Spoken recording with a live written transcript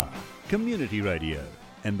Community Radio,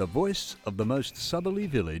 and the voice of the most southerly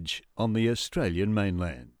village on the Australian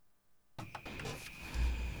mainland.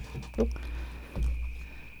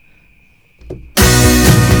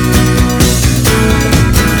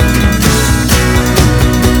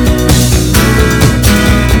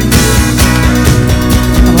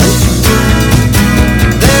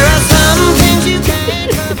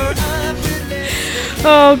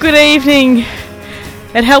 Oh, good evening.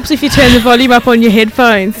 It helps if you turn the volume up on your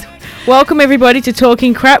headphones. Welcome everybody to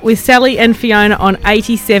Talking Crap with Sally and Fiona on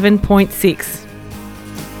 87.6.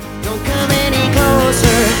 Don't come any closer,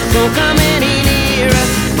 don't come any nearer.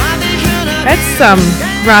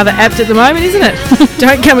 That's rather apt at the moment, isn't it?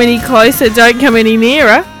 Don't come any closer, don't come any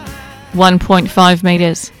nearer. 1.5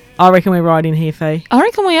 metres. I reckon we're right in here, Fee. I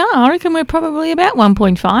reckon we are. I reckon we're probably about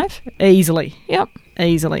 1.5. Easily. Yep.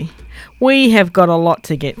 Easily. We have got a lot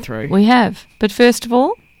to get through. We have. But first of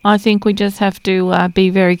all, I think we just have to be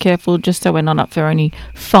very careful just so we're not up for any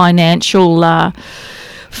financial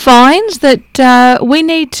fines, that we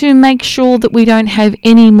need to make sure that we don't have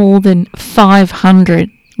any more than 500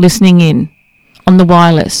 listening in on the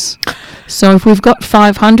wireless. So if we've got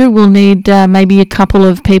 500, we'll need maybe a couple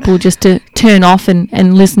of people just to turn off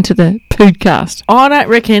and listen to the podcast. I don't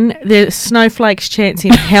reckon there's snowflakes chance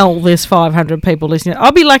in hell there's 500 people listening.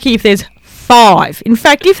 I'll be lucky if there's 5. In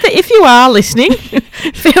fact, if you are listening,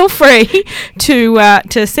 feel free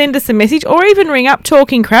to send us a message or even ring up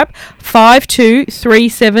Talking Crap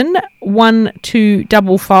 5237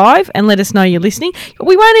 1255 and let us know you're listening.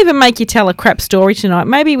 We won't even make you tell a crap story tonight.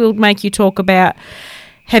 Maybe we'll make you talk about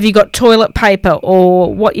have you got toilet paper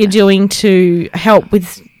or what you're doing to help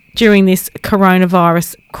with during this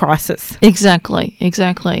coronavirus crisis. Exactly.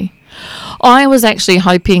 I was actually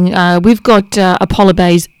hoping we've got Apollo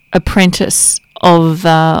Bay's Apprentice of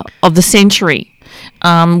the Century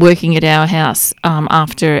working at our house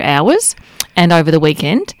after hours and over the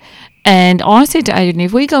weekend. And I said to Adrian,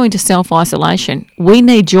 if we go into self-isolation, we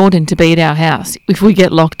need Jordan to be at our house if we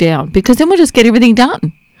get locked down, because then we'll just get everything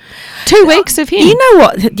done. 2 weeks of him. You know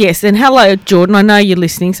what? Yes, and hello, Jordan. I know you're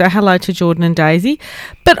listening, so hello to Jordan and Daisy.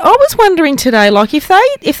 But I was wondering today, like, if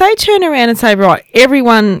they turn around and say, right,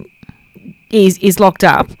 everyone is locked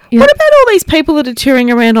up, yep, what about all these people that are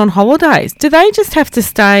touring around on holidays? Do they just have to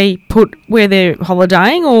stay put where they're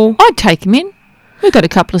holidaying, or? I'd take them in. We've got a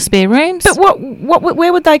couple of spare rooms. But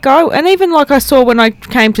where would they go? And even like I saw when I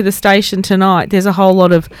came to the station tonight, there's a whole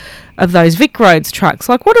lot of those Vic Roads trucks.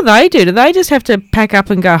 Like, what do they do? Do they just have to pack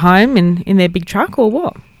up and go home in their big truck, or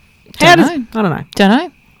what? I don't know.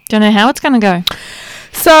 Don't know how it's going to go.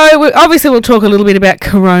 So obviously we'll talk a little bit about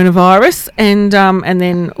coronavirus and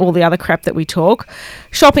then all the other crap that we talk.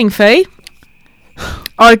 Shopping fee.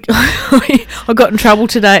 I got in trouble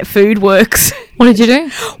today at Food Works. What did you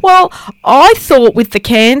do? Well, I thought with the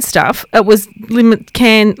can stuff, it was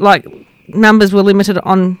numbers were limited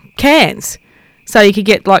on cans, so you could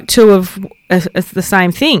get like 2 of the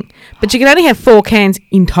same thing, but you can only have 4 cans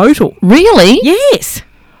in total. Really? Yes.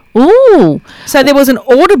 Ooh. So there was an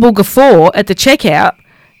audible guffaw at the checkout,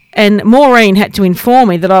 and Maureen had to inform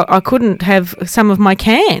me that I couldn't have some of my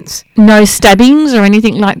cans. No stabbings or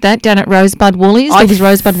anything like that down at Rosebud Woolies? There was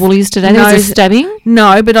Rosebud Woolies today. There was a stabbing?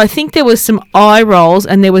 No, but I think there was some eye rolls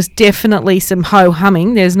and there was definitely some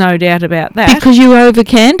ho-humming. There's no doubt about that. Because you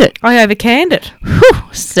overcanned it. I overcanned it.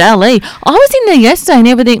 Whew, Sally. I was in there yesterday and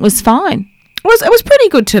everything was fine. It was pretty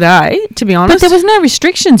good today, to be honest. But there was no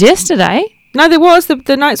restrictions yesterday. No, there was.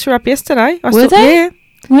 The notes were up yesterday. Were they? Yeah.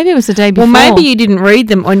 Maybe it was the day before. Well, maybe you didn't read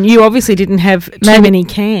them, and you obviously didn't have too many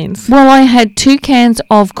cans. Well, I had 2 cans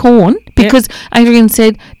of corn because Adrian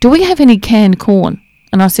said, do we have any canned corn?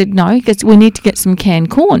 And I said, no, because we need to get some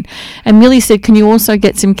canned corn. And Millie said, can you also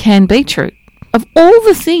get some canned beetroot? Of all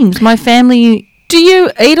the things, my family... Do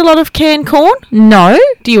you eat a lot of canned corn? No.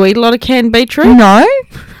 Do you eat a lot of canned beetroot? No.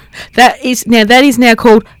 That is now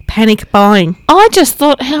called panic buying. I just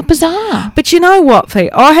thought, how bizarre. But you know what,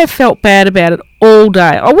 Fee? I have felt bad about it all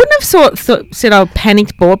day. I wouldn't have said I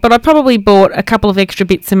panicked bought, but I probably bought a couple of extra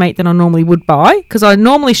bits of meat than I normally would buy, because I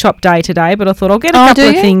normally shop day to day, but I thought I'll get a couple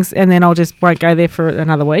of things and then I'll just won't go there for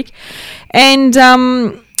another week. And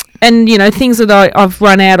you know, things that I've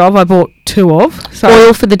run out of, I bought 2 of. So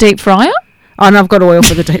oil for the deep fryer? Oh, and I've got oil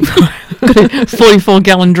for the deep fryer.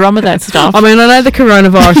 44-gallon drum of that stuff. I mean, I know the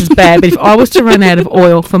coronavirus is bad, but if I was to run out of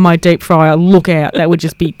oil for my deep fryer, look out. That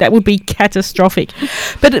would be catastrophic.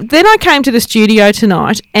 But then I came to the studio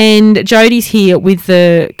tonight, and Jodie's here with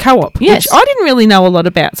the co-op, Yes. which I didn't really know a lot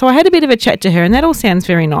about. So I had a bit of a chat to her, and that all sounds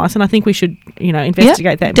very nice, and I think we should,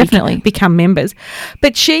 investigate that. And definitely. become members.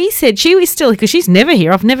 But she said she was still, because she's never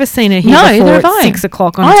here. I've never seen her here No, before neither at have I. 6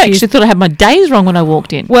 o'clock on I a actually Tuesday. thought I had my days wrong when I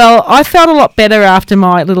walked in. Well, I felt a lot better after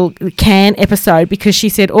my little can episode, because she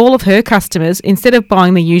said all of her customers, instead of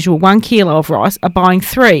buying the usual 1 kilo of rice, are buying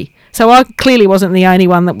 3. So I clearly wasn't the only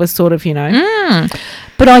one that was sort of,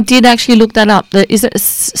 But I did actually look that up. Is it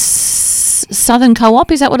Southern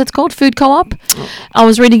Co-op? Is that what it's called? Food Co-op? I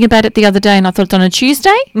was reading about it the other day, and I thought it's on a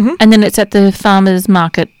Tuesday, and then it's at the farmers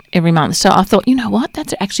market every month. So I thought, you know what?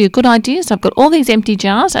 That's actually a good idea. So I've got all these empty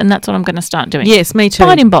jars, and that's what I'm going to start doing. Yes, me too.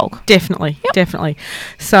 Buy it in bulk. Definitely, definitely.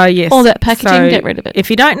 So, yes. All that packaging, get rid of it. If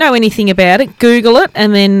you don't know anything about it, Google it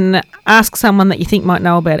and then ask someone that you think might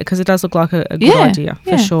know about it, because it does look like a good idea,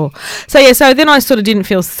 for sure. So then I sort of didn't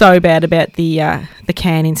feel so bad about the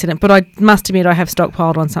can incident, but I must admit I have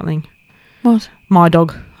stockpiled on something. What? My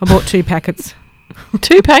dog. I bought 2 packets.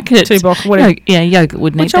 2 packets? 2 boxes, whatever. Yogurt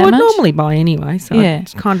wouldn't eat Which that I would much. normally buy anyway, so I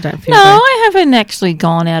just kind of don't feel No, bad. I haven't actually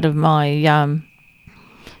gone out of my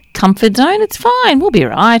comfort zone. It's fine. We'll be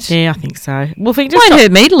right. Yeah, I think so. Well, if you It just won't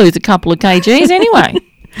hurt me to lose a couple of kgs anyway.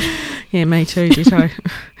 Yeah, me too, ditto.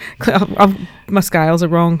 My scales are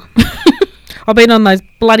wrong. I've been on those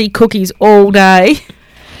bloody cookies all day.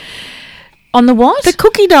 On the what? The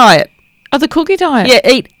cookie diet. Oh, the cookie diet.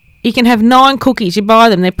 Yeah, you can have 9 cookies. You buy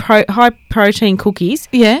them. They're high protein cookies,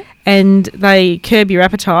 Yeah. and they curb your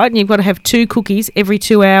appetite, and you've got to have 2 cookies every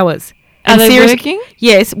 2 hours. Are And they seriously- working?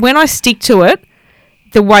 Yes. When I stick to it,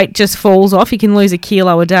 the weight just falls off. You can lose 1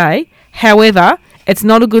 kilo a day. However, it's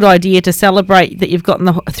not a good idea to celebrate that you've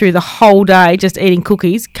gotten through the whole day just eating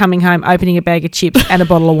cookies, coming home, opening a bag of chips and a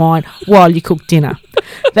bottle of wine while you cook dinner.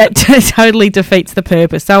 That totally defeats the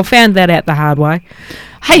purpose. So I found that out the hard way.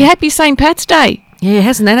 Hey, happy St. Pat's Day. Yeah,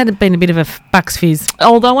 hasn't that been a bit of a bucks fizz?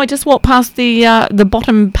 Although I just walked past the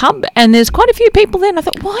bottom pub, and there's quite a few people there, and I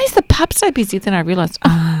thought, why is the pub so busy? Then I realised,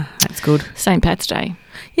 That's good. St. Pat's Day.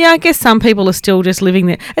 Yeah, I guess some people are still just living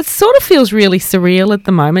there. It sort of feels really surreal at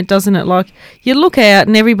the moment, doesn't it? Like, you look out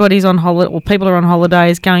and everybody's on holiday, or people are on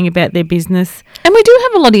holidays going about their business. And we do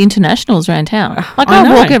have a lot of internationals around town. Like, I I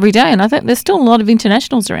know. walk every day, and I think there's still a lot of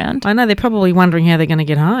internationals around. I know they're probably wondering how they're going to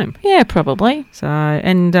get home. Yeah, probably. So,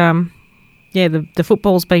 and the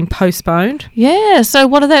football's been postponed. Yeah, so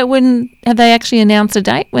what are they, when have they actually announced a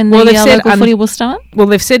date when Well, the they've said local footy will start? Well,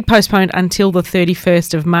 they've said postponed until the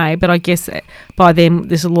 31st of May, but I guess by then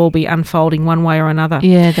this will all be unfolding one way or another.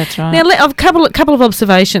 Yeah, that's right. Now, a couple of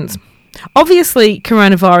observations. Obviously,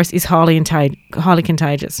 coronavirus is highly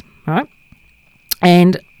contagious, right?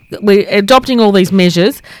 And we're adopting all these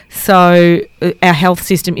measures so our health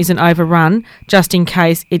system isn't overrun, just in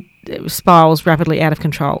case it spirals rapidly out of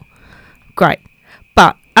control. Great.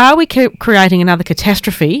 But are we creating another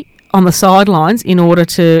catastrophe on the sidelines in order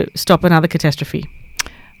to stop another catastrophe?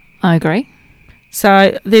 I agree.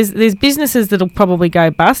 So there's businesses that'll probably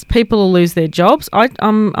go bust. People will lose their jobs.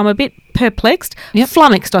 I'm a bit perplexed. Yep.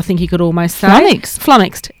 Flummoxed, I think you could almost say.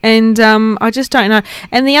 Flummoxed. And I just don't know.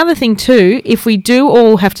 And the other thing too, if we do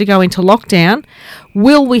all have to go into lockdown,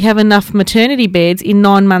 will we have enough maternity beds in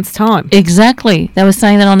 9 months' time? Exactly. They were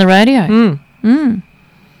saying that on the radio.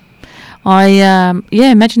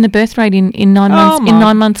 Imagine the birth rate in 9 months Oh in my.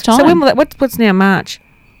 9 months' time. So when will that? What's now March?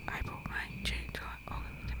 April, May, June, July, August,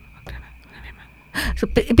 September, October, November. So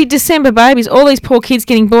it'd be December babies. All these poor kids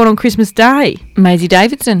getting born on Christmas Day. Maisie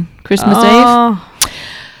Davidson, Christmas Eve. Oh.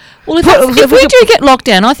 Well, if we do get locked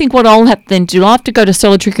down, I think what I'll have to then do, I'll have to go to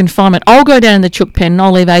solitary confinement. I'll go down in the chook pen and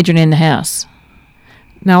I'll leave Adrian in the house.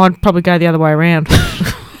 No, I'd probably go the other way around.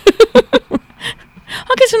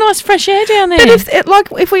 I'll get some nice fresh air down there. But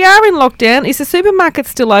if we are in lockdown, is the supermarket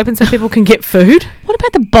still open so people can get food? What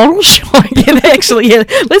about the bottle shop? Yeah.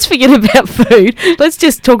 Let's forget about food. Let's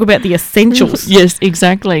just talk about the essentials. Yes,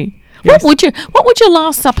 exactly. Yes. What would your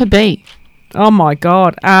last supper be? Oh my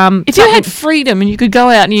God. If you had freedom and you could go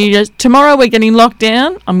out and you just, tomorrow we're getting locked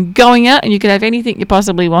down, I'm going out, and you could have anything you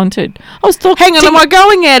possibly wanted. I was talking. Hang on, am I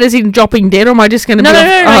going out as in dropping dead, or am I just going to No, be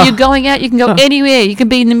no. You're going out. You can go anywhere. You can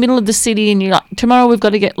be in the middle of the city, and you're like, tomorrow we've got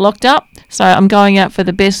to get locked up, so I'm going out for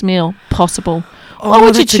the best meal possible. What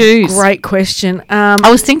would you that's a choose? great question.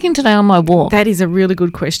 I was thinking today on my walk. That is a really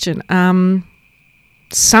good question.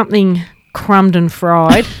 Something crumbed and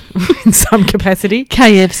fried in some capacity.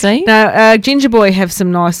 KFC. Now, Ginger Boy have some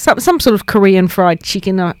nice, some sort of Korean fried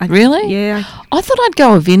chicken. Really? Yeah. I thought I'd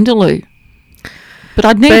go a Vindaloo, but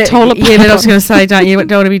I'd need toilet paper. Yeah, but I was going to say, don't want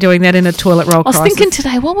to be doing that in a toilet roll I was crisis. thinking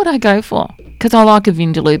today, what would I go for? Because I like a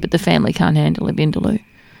Vindaloo, but the family can't handle a Vindaloo.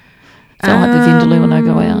 So I like the Vindaloo when I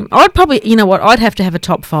go out. I'd probably, you know what, I'd have to have a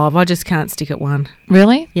top 5. I just can't stick at one.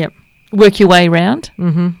 Really? Yep. Work your way round?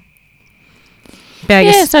 Mm-hmm. Bag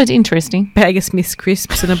Yeah, of, so it's interesting. bag of Smith's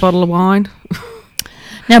crisps and a bottle of wine.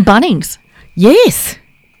 Now, Bunnings. Yes.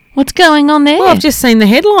 What's going on there? Well, I've just seen the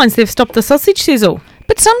headlines. They've stopped the sausage sizzle.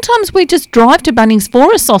 But sometimes we just drive to Bunnings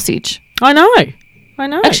for a sausage. I know.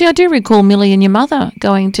 Actually, I do recall Millie and your mother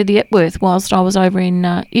going to the Epworth whilst I was over in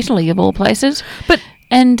Italy, of all places.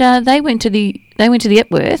 And they went to the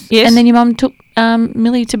Epworth, Yes. and then your mum took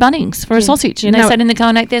Millie to Bunnings for a sausage, and they sat in the car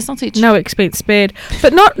and ate their sausage. No expense spared.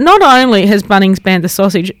 But not only has Bunnings banned the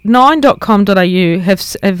sausage, 9.com.au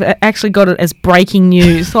have actually got it as breaking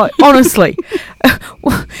news. Like, honestly,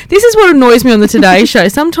 this is what annoys me on the Today Show.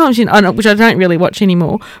 Sometimes, which I don't really watch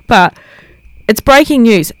anymore, but it's breaking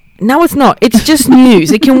news. No, it's not. It's just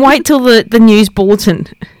news. It can wait till the news bulletin.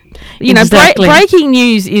 Exactly. Breaking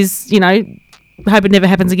news is, hope it never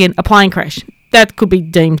happens again, a plane crash. That could be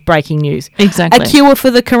deemed breaking news. Exactly. A cure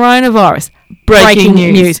for the coronavirus. Breaking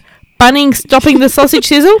news. Bunnings stopping the sausage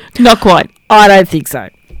sizzle? Not quite. I don't think so.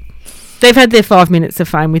 They've had their 5 minutes of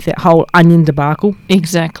fame with that whole onion debacle.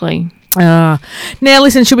 Exactly. Now,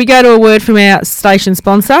 listen, should we go to a word from our station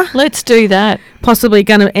sponsor? Let's do that. Possibly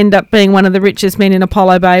going to end up being one of the richest men in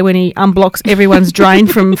Apollo Bay when he unblocks everyone's drain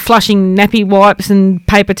from flushing nappy wipes and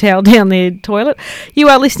paper towel down their toilet. You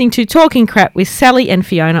are listening to Talking Crap with Sally and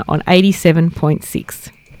Fiona on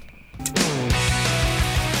 87.6.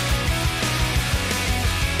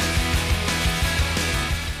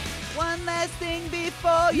 One last thing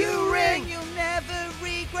before you ring. You'll never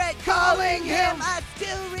regret calling him. I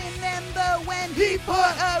still remember when he put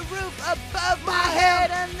a roof above my head,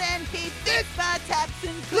 and then he fixed my taps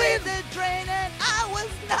and cleared the drain, and I was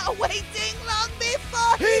not waiting long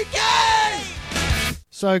before he came.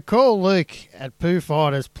 So call Luke at Pooh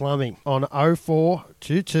Fighters Plumbing on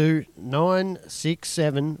 0422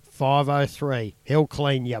 967 503. He'll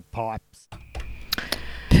clean your pipes.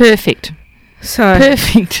 Perfect. So,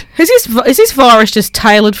 Perfect. is this virus just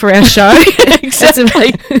tailored for our show?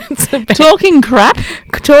 Exactly. It's about Talking crap.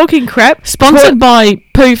 talking crap. Sponsored by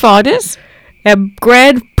Pooh Fighters. Our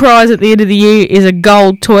grand prize at the end of the year is a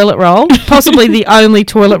gold toilet roll, possibly the only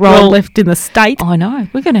toilet roll left in the state. I know.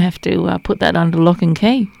 We're going to have to put that under lock and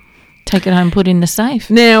key. Take it home, put in the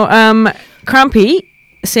safe. Now, Crumpy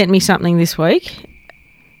sent me something this week,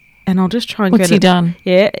 and I'll just try and What's get it. he done?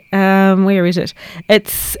 Yeah. Where is it?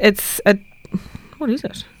 It's a. What is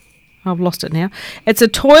it? I've lost it now. It's a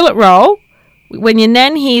toilet roll. When your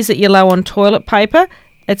nan hears that you're low on toilet paper,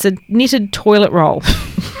 it's a knitted toilet roll.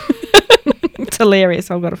 It's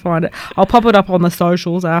hilarious. I've got to find it. I'll pop it up on the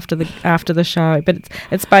socials after the show. But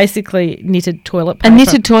it's basically knitted toilet paper. A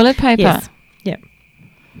knitted toilet paper. Yes. Yep.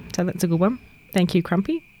 So that's a good one. Thank you,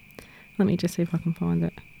 Crumpy. Let me just see if I can find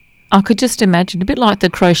it. I could just imagine a bit like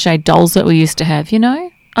the crochet dolls that we used to have,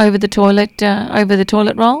 over the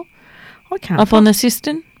toilet roll, I can't. up on the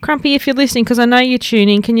cistern. Crumpy, if you're listening, because I know you're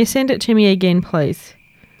tuning, can you send it to me again, please?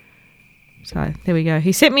 So, there we go.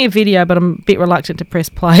 He sent me a video, but I'm a bit reluctant to press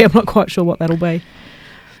play. I'm not quite sure what that'll be.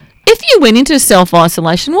 If you went into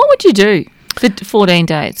self-isolation, what would you do for 14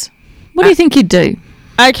 days? What do you think you'd do?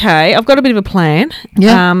 Okay, I've got a bit of a plan.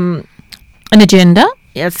 Yeah. An agenda?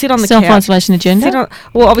 Yeah, I'd sit on the couch. Self-isolation agenda?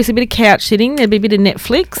 Well, obviously a bit of couch sitting. There'd be a bit of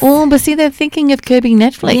Netflix. Oh, but see, they're thinking of curbing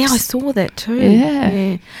Netflix. Yeah, I saw that too.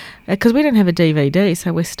 Yeah. Because we don't have a DVD,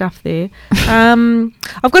 so we're stuffed there.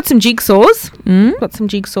 I've got some jigsaws. Got some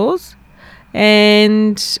jigsaws.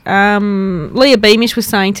 And Leah Beamish was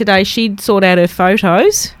saying today she'd sort out her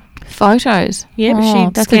photos. Photos? Yeah,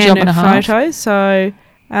 she'd that's a scan job her and a half. photos. So,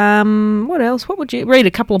 what else? What would you read?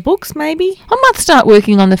 A couple of books, maybe? I might start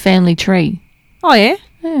working on the family tree. Oh, yeah?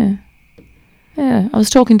 Yeah. Yeah. I was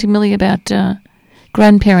talking to Millie about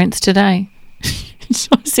grandparents today. So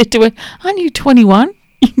I said to her, aren't you 21?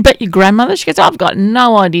 You bet your grandmother. She goes, I've got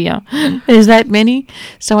no idea. There's that many.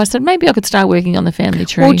 So I said, maybe I could start working on the family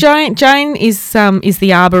tree. Well, Jane is the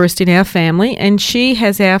arborist in our family, and she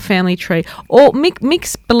has our family tree.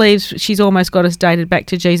 Mix believes she's almost got us dated back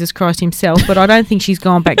to Jesus Christ himself, but I don't think she's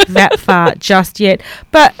gone back that far just yet.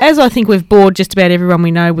 But as I think we've bored just about everyone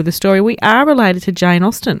we know with the story, we are related to Jane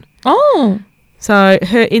Austen. Oh. So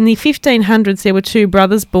in the 1500s, there were two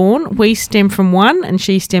brothers born. We stem from one and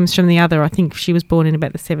she stems from the other. I think she was born in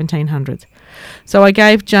about the 1700s. So I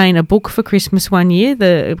gave Jane a book for Christmas one year,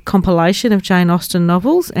 the compilation of Jane Austen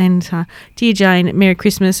novels. And Dear Jane, Merry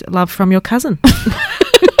Christmas, love from your cousin.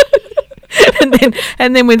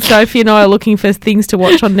 and then when Sophie and I are looking for things to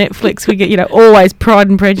watch on Netflix, we get, always Pride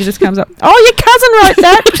and Prejudice comes up. Oh, your cousin wrote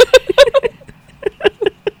that.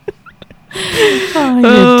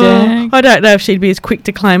 I don't know if she'd be as quick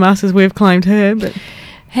to claim us as we've claimed her. But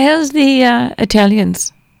how's the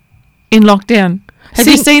Italians in lockdown? Have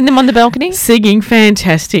you seen them on the balcony? Singing,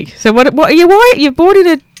 fantastic. So what are you? Why you bought in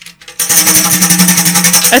a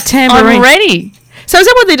tambourine? I'm ready. So is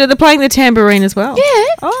that what they do? They're playing the tambourine as well?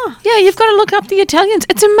 Yeah. Oh. Yeah, you've got to look up the Italians.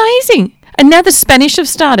 It's amazing. And now the Spanish have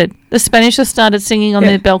started. The Spanish have started singing on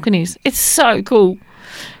their balconies. It's so cool.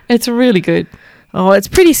 It's really good. Oh, it's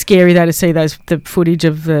pretty scary though to see the footage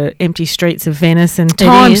of the empty streets of Venice and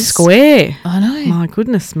Times Square. I know. My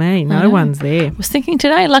goodness me, no one's there. I was thinking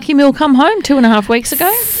today, Lucky Mill come home 2.5 weeks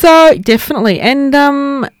ago. So definitely, and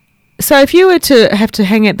so if you were to have to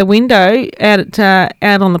hang out the window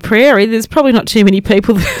out on the prairie, there's probably not too many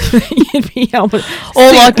people that you'd be able to.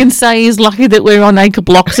 All I can say is lucky that we're on acre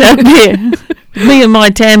blocks out there. Me and my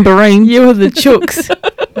tambourine. You are the chooks.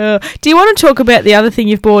 Do you want to talk about the other thing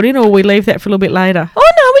you've bought in, or we leave that for a little bit later?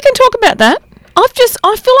 Oh no, we can talk about that. I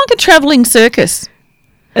feel like a travelling circus.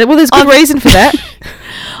 Well, there's good reason for that.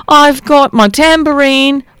 I've got my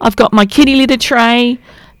tambourine, I've got my kitty litter tray,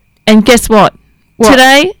 and guess what?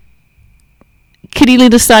 Today, kitty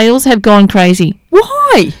litter sales have gone crazy.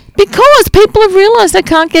 Why? Because people have realised they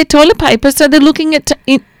can't get toilet paper, so they're looking at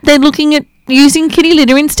using kitty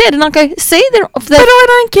litter instead. And I go, see, but I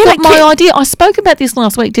don't get it. My idea. I spoke about this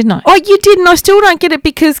last week, didn't I? Oh, you did, and I still don't get it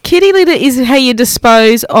because kitty litter is how you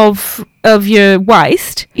dispose of your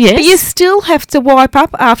waste. Yes. But you still have to wipe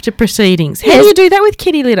up after proceedings. How do you do that with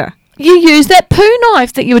kitty litter? You use that poo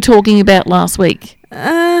knife that you were talking about last week.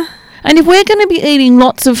 And if we're going to be eating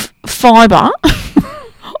lots of fibre,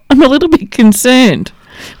 I'm a little bit concerned.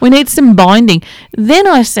 We need some binding. Then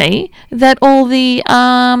I see that all the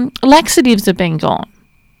laxatives have been gone.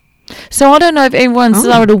 So I don't know if everyone's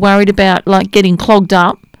sort of worried about like getting clogged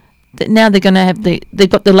up. That now they're going to have they've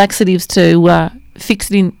got the laxatives to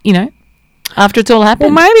fix it in, after it's all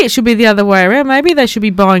happened. Well, maybe it should be the other way around. Maybe they should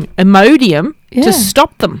be buying Imodium to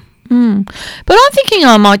stop them. But I'm thinking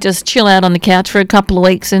I might just chill out on the couch for a couple of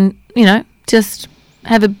weeks and, just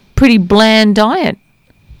have a pretty bland diet.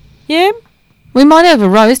 Yeah. We might have a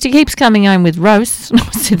roast. He keeps coming home with roasts.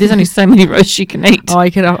 I said there's only so many roasts you can eat. Oh, I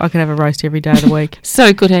could have a roast every day of the week.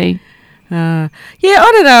 So could he. Yeah,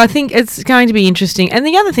 I don't know. I think it's going to be interesting. And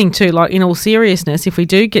the other thing too, like in all seriousness, if we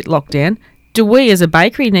do get locked down, do we as a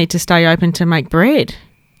bakery need to stay open to make bread?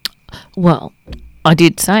 Well, I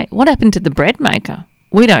did say, what happened to the bread maker?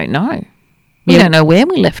 We don't know. We don't know where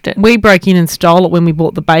we left it. We broke in and stole it when we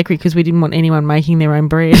bought the bakery because we didn't want anyone making their own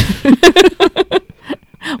bread.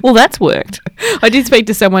 Well, that's worked. I did speak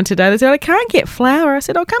to someone today. They said, I can't get flour. I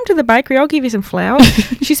said, I'll come to the bakery. I'll give you some flour.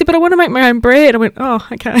 She said, but I want to make my own bread. I went, oh,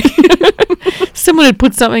 okay. Someone had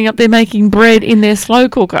put something up there making bread in their slow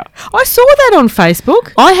cooker. I saw that on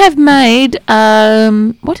Facebook. I have made,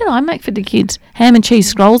 what did I make for the kids? Ham and cheese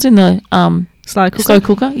scrolls in the slow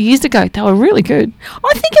cooker years ago. They were really good.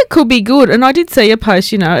 I think it could be good. And I did see a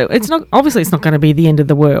post, it's not going to be the end of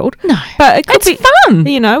the world. No. But it could be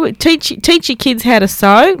fun. Teach your kids how to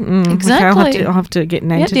sew. Exactly. Okay, I'll have to get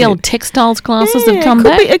named to the old textiles classes have come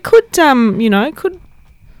back. It could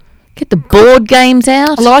get the board games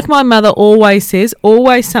out. Like my mother always says,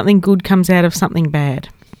 always something good comes out of something bad.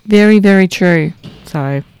 Very, very true.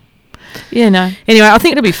 So, Anyway, I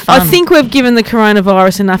think it'll be fun. I think we've given the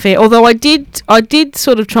coronavirus enough air. Although I did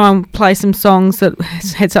sort of try and play some songs that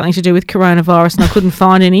had something to do with coronavirus, and I couldn't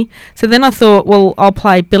find any. So then I thought, well, I'll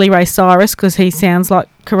play Billy Ray Cyrus because he sounds like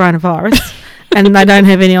coronavirus, and they don't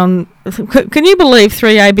have any on. Can you believe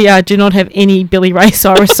 3ABR do not have any Billy Ray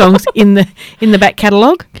Cyrus songs in the back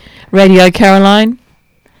catalogue? Radio Caroline,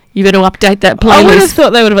 you better update that playlist. I would have thought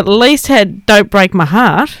they would have at least had "Don't Break My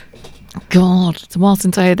Heart." God, it's a while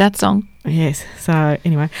since I heard that song. Yes. So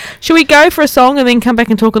anyway, should we go for a song and then come back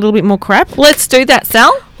and talk a little bit more crap? Let's do that,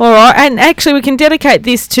 Sal. All right. And actually, we can dedicate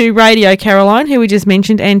this to Radio Caroline, who we just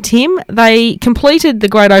mentioned, and Tim. They completed the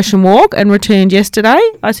Great Ocean Walk and returned yesterday.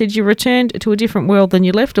 I said you returned to a different world than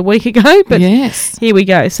you left a week ago, but yes, here we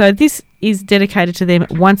go. So this is dedicated to them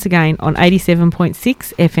once again on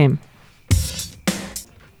 87.6 FM.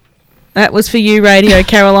 That was for you, Radio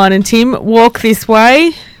Caroline and Tim. Walk This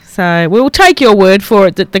Way. So we'll take your word for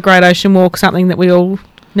it that the Great Ocean Walk is something that we all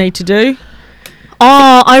need to do.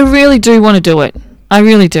 Oh, I really do want to do it. I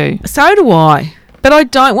really do. So do I. But I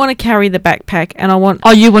don't want to carry the backpack, and I want.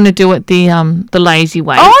 Oh, you want to do it the lazy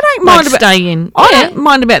way? Oh, I don't mind about stay in. I don't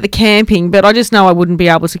mind about the camping, but I just know I wouldn't be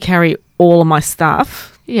able to carry all of my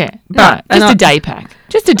stuff. Yeah, but just a day pack.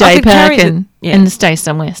 Just a day pack and stay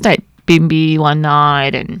somewhere. Stay Bimby one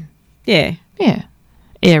night and Yeah.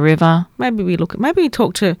 Air River. Maybe we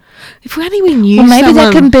talk to, if only we knew Well, maybe someone.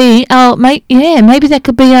 that can be maybe that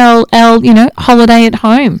could be our holiday at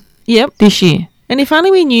home Yep. this year. And if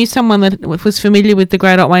only we knew someone that was familiar with the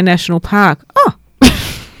Great Otway National Park. Oh,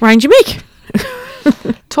 Ranger Mick.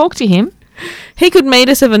 Talk to him He could meet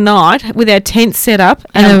us of a night with our tent set up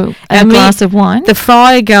and a glass of wine. the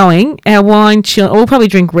fire going, our wine chill. We'll probably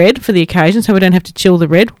drink red for the occasion, so we don't have to chill the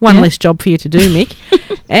red. One Yeah. less job for you to do, Mick.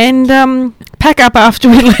 And pack up after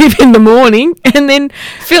we leave in the morning, and then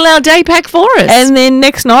Fill our day pack for us. and then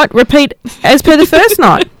next night repeat as per the first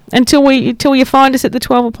night until you find us at the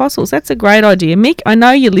 12 Apostles. That's a great idea, Mick. I know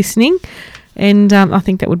you're listening, and I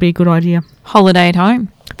think that would be a good idea. holiday at home.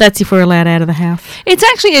 That's if we're allowed out of the house. It's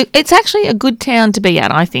actually a good town to be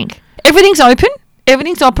at, I think. Everything's open.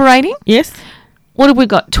 Everything's operating. Yes. What have we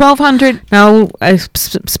got? 1,200. No,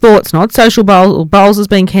 sports not. Social bowls has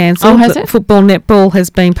been cancelled. Oh, has but it? Football, netball has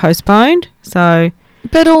been postponed. So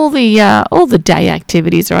But all the day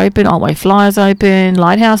activities are open. Otway Flyers open.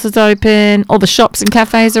 Lighthouse is open. All the shops and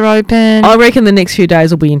cafes are open. I reckon the next few days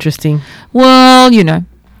will be interesting. Well,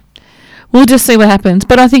 we'll just see what happens.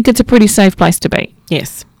 But I think it's a pretty safe place to be,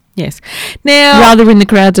 Yes. Now, rather in the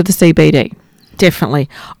crowds of the CBD. definitely.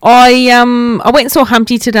 I went and saw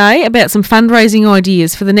Humpty today about some fundraising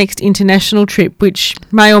ideas for the next international trip, which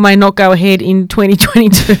may or may not go ahead in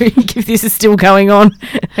 2022 if this is still going on.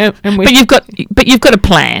 And But you've got a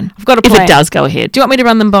plan. I've got a If plan. it does go ahead. Do you want me to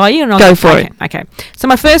run them by you? And I'll Go for okay, it. Okay. So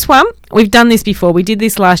my first one, we've done this before. We did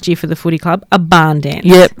this last year for the footy club, a barn dance.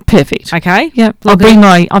 Yep, perfect. Okay. Yep. Log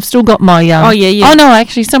I've still got my. Oh, yeah. Oh no,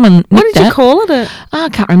 actually, someone. What nicked did you that. call it? I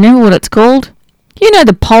can't remember what it's called. You know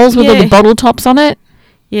the poles with all Yeah. the bottle tops on it.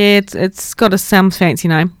 Yeah, it's got some fancy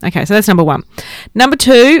name. Okay, so that's number one. Number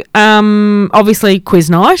two, obviously quiz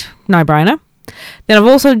night, no brainer. Then I'm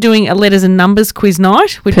also doing a letters and numbers quiz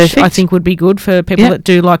night, which Perfect. I think would be good for people Yep. that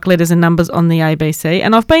do like letters and numbers on the ABC.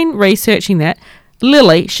 And I've been researching that.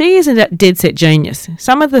 Lily, she is a dead set genius.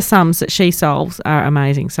 Some of the sums that she solves are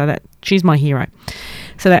amazing. So that she's my hero.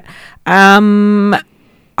 So that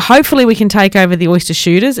hopefully we can take over the oyster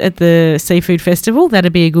shooters at the seafood festival.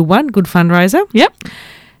 That'd be a good one, good fundraiser. Yep.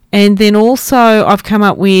 And then also I've come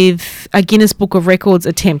up with a Guinness Book of Records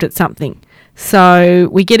attempt at something. So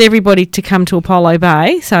we get everybody to come to Apollo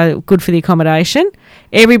Bay, so good for the accommodation.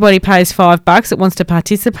 Everybody pays $5 that wants to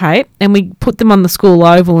participate, and we put them on the school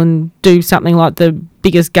oval and do something like the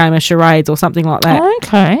biggest game of charades or something like that.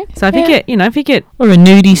 Okay. So if you get or a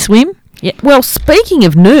nudie swim. yeah. Well, speaking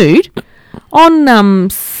of nude, on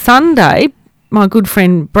Sunday, my good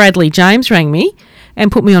friend Bradley James rang me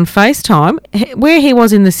and put me on FaceTime. Where he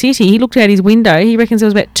was in the city, he looked out his window. He reckons there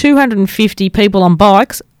was about 250 people on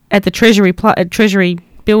bikes at the Treasury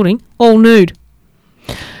building, all nude.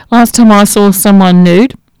 Last time I saw someone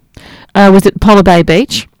nude was at Apollo Bay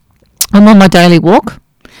Beach. I'm on my daily walk,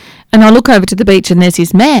 and I look over to the beach, and there's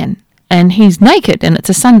this man, and he's naked, and it's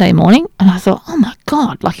a Sunday morning, and I thought, oh my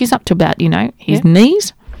God, like he's up to about, his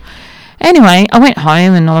knees. Anyway, I went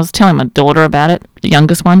home, and I was telling my daughter about it, the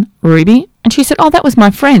youngest one, Ruby, and she said, oh, that was my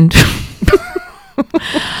friend.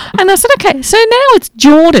 And I said, okay, so now it's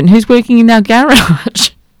Jordan who's working in our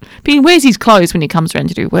garage. But he wears his clothes when he comes around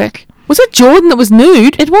to do work. Was it Jordan that was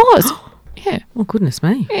nude? It was. Yeah. Oh, goodness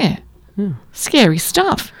me. Yeah. Scary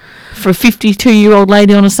stuff. For a 52-year-old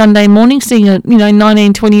lady on a Sunday morning seeing a,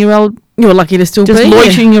 19, 20-year-old You're lucky to still just be here.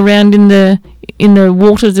 loitering around in the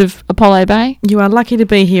waters of Apollo Bay. You are lucky to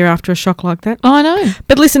be here after a shock like that. I know.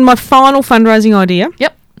 But listen, my final fundraising idea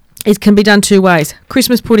Yep. can be done two ways.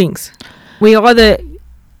 Christmas puddings. We either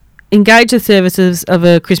engage the services of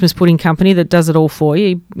a Christmas pudding company that does it all for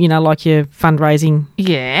you, like your fundraising,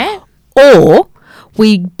 Yeah. or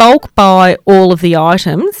we bulk buy all of the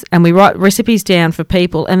items and we write recipes down for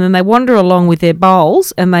people, and then they wander along with their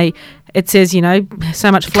bowls and it says,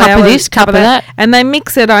 so much flour, Cup of this, cup of that. and they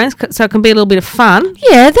mix it on so it can be a little bit of fun.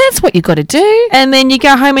 Yeah, that's what you got to do. And then you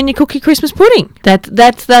go home and you cook your Christmas pudding. That's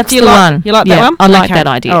Do you the like- one. you like that Yeah, one? I like Okay. that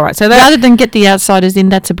idea. All right, so that- rather than get the outsiders in,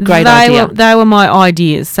 that's a great idea. They were my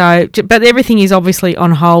ideas. So, but everything is obviously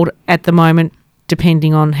on hold at the moment,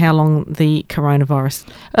 depending on how long the coronavirus.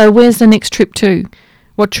 Where's the next trip to?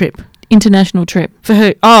 What trip? International trip. For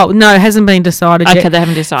who? Oh, no, it hasn't been decided Okay, yet. they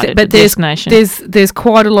haven't decided. But the there's destination. there's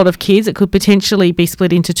quite a lot of kids. It could potentially be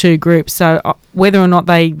split into two groups. So whether or not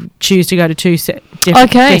they choose to go to two different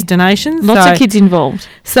Okay. destinations. Lots so, of kids involved.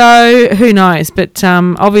 So who knows? But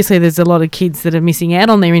obviously there's a lot of kids that are missing out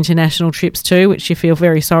on their international trips too, which you feel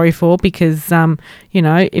very sorry for because,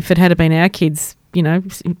 if it had been our kids,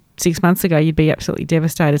 6 months ago, you'd be absolutely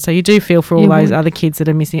devastated. So you do feel for all You those would. other kids that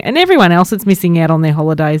are missing, and everyone else that's missing out on their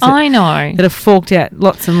holidays. I know. That have forked out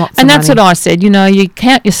lots and lots. And of that's money. what I said. You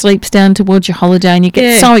count your sleeps down towards your holiday and you get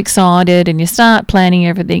Yeah. so excited and you start planning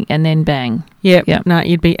everything and then bang. Yep. Yep. No,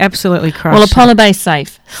 you'd be absolutely crushed. Well, Apollo Bay's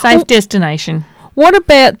safe. Safe Oh. destination. What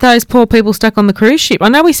about those poor people stuck on the cruise ship? I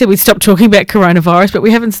know we said we'd stop talking about coronavirus, but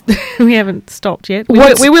we haven't. We haven't stopped yet.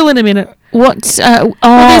 We will in a minute. What's... Well,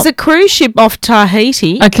 there's a cruise ship off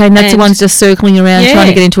Tahiti. okay, and that's the ones just circling around Yeah. trying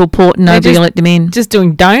to get into a port and They're nobody will just- let them in. Just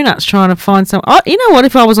doing donuts, trying to find some. Oh, you know what?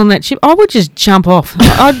 If I was on that ship, I would just jump off.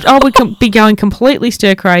 I would be going completely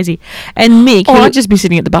stir crazy. And Mick, Or who- I'd just be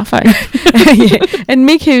sitting at the buffet. yeah. And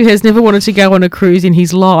Mick, who has never wanted to go on a cruise in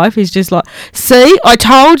his life, is just like, see, I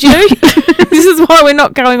told you. This is why we're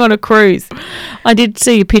not going on a cruise. I did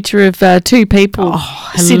see a picture of two people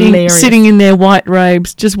hilarious. sitting in their white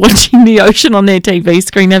robes just watching the ocean on their TV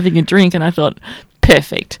screen having a drink, and I thought,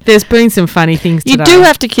 perfect. There's been some funny things You today. do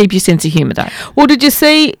have to keep your sense of humour, though. Well, did you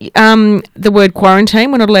see the word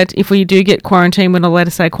quarantine? We're not allowed. If we do get quarantine, we're not allowed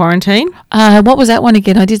to say quarantine. What was that one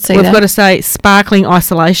again? I did see We've that. got to say sparkling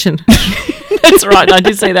isolation. That's right. I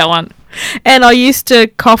did see that one. And I used to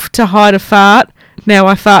cough to hide a fart. Now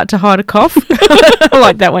I fart to hide a cough. I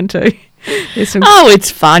like that one too. There's some, Oh,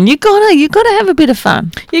 it's fun. You gotta have a bit of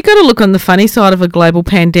fun. you got to look on the funny side of a global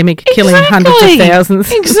pandemic killing hundreds of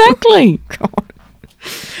thousands. Exactly.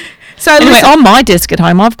 So Anyway, listen, on my desk at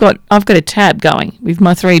home, I've got a tab going with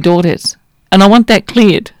my 3 daughters, and I want that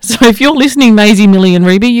cleared. So if you're listening, Maisie, Millie, and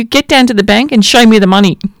Ruby, you get down to the bank and show me the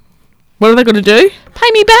money. what have they got to do?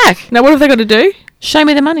 Pay me back. Now, what have they got to do? Show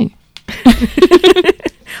me the money.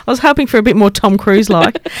 I was hoping for a bit more Tom Cruise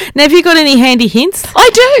like. Now, have you got any handy hints? I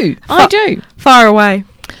do. Fire away.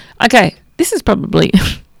 Okay, this is probably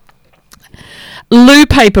loo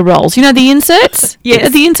paper rolls. You know the inserts?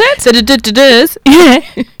 Yes. The inserts? So the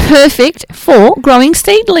Yeah. Perfect for growing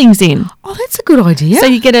seedlings in. Oh, that's a good idea. So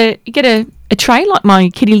you get a tray like my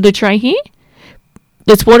kitty litter tray here.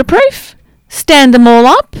 That's waterproof. Stand them all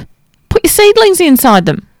up. Put your seedlings inside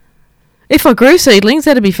them. if I grew seedlings,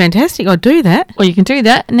 that'd be fantastic. I'd do that. Well, you can do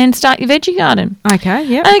that and then start your veggie garden. Okay,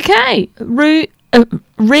 yeah. Okay.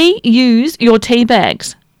 Reuse your tea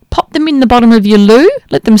bags. Pop them in the bottom of your loo.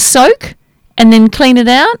 Let them soak and then clean it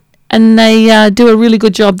out. And they do a really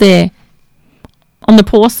good job there. On the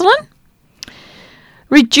porcelain,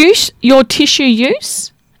 reduce your tissue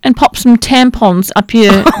use and pop some tampons up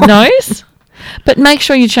your nose. But make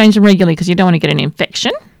sure you change them regularly because you don't want to get an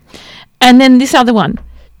infection. And then this other one.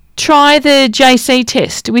 Try the JC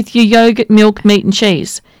test with your yogurt, milk, meat and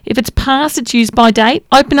cheese. If it's past its use by date,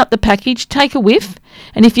 open up the package, take a whiff,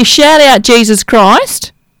 and if you shout out Jesus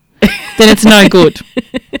Christ, then it's no good.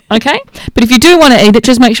 Okay? But if you do want to eat it,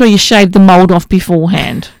 just make sure you shave the mould off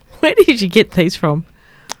beforehand. Where did you get these from?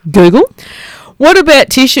 Google. What about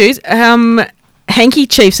tissues?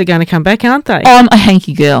 Handkerchiefs are going to come back, aren't they? I'm a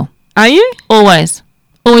hanky girl. Are you? Always.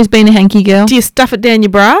 Always been a hanky girl. Do you stuff it down your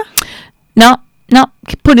bra? No.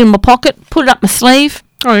 Put it in my pocket, put it up my sleeve,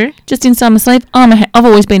 Oh, yeah. just inside my sleeve. I've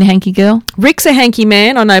always been a hanky girl. Rick's a hanky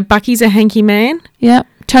man. I know Bucky's a hanky man. Yeah.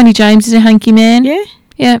 Tony James is a hanky man. Yeah.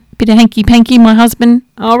 Yeah. Bit of hanky panky, my husband.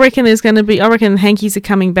 I reckon hankies are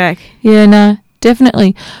coming back. Yeah, no,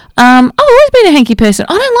 definitely. I've always been a hanky person.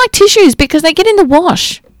 I don't like tissues because they get in the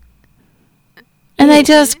wash. And they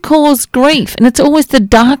just cause grief. And it's always the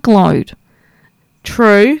dark load.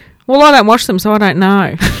 True. Well, I don't wash them, so I don't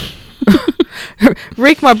know.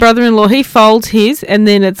 Rick, my brother-in-law, he folds his, and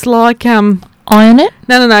then it's like Iron it.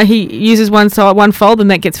 No. He uses one fold, and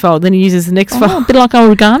that gets folded. Then he uses the next Oh, fold. a bit like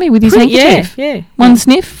origami with his handkerchief. Yeah. One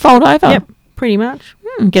sniff, fold over. Yep. Pretty much.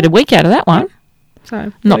 Get a week out of that one.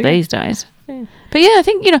 So Not these days. Yeah. But yeah, I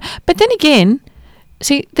think, but then again,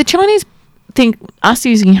 see, the Chinese think us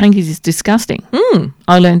using hankies is disgusting.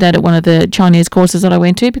 I learned that at one of the Chinese courses that I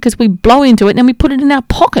went to because we blow into it and then we put it in our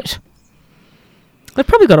pocket. They've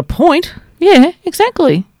probably got a point. Yeah,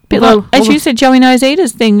 exactly. Bit Although- like, as you said, Joey Knows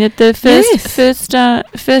Eaters thing at the Yes.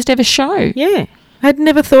 first ever show. Yeah. I'd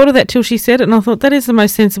never thought of that till she said it, and I thought that is the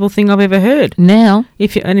most sensible thing I've ever heard. Now,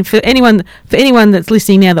 For anyone that's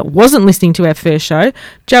listening now that wasn't listening to our first show,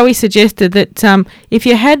 Joey suggested that if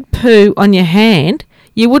you had poo on your hand,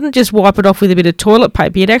 you wouldn't just wipe it off with a bit of toilet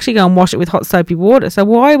paper. You'd actually go and wash it with hot soapy water. So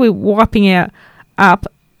why are we wiping up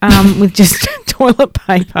with just toilet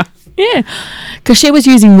paper? yeah, because she was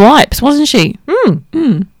using wipes, wasn't she?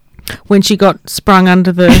 When she got sprung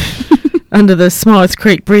under the under the Smythe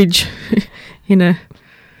Creek Bridge in a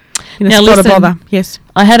Now spot of listen. bother. Yes.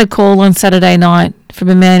 I had a call on Saturday night from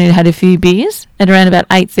a man who had a few beers at around about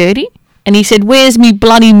 8:30, and he said, "Where's me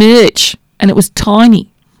bloody merch?" And it was tiny.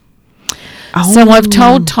 So I've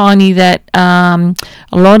told Tiny that a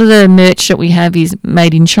lot of the merch that we have is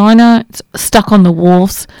made in China. It's stuck on the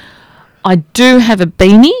wharfs. I do have a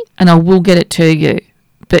beanie, and I will get it to you.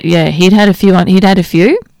 But yeah, he'd had a few.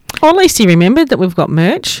 Or at least he remembered that we've got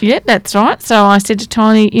merch. Yeah, that's right. So I said to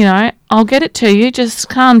Tiny, I'll get it to you. Just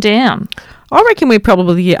calm down. I reckon we're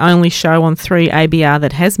probably the only show on 3ABR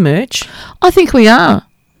that has merch. I think we are.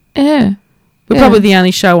 Yeah. We're probably the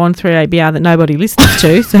only show on 3ABR that nobody listens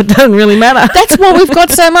to, so it doesn't really matter. That's why we've got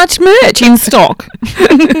so much merch in stock.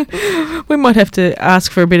 We might have to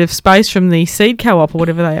ask for a bit of space from the Seed Co-op or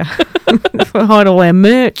whatever they are to hide all our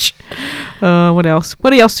merch. What else?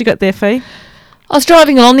 What else you got there, Fee? I was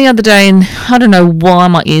driving along the other day and I don't know why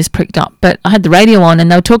my ears pricked up, but I had the radio on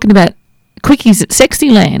and they were talking about quickies at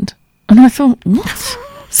Sexyland. And I thought, what?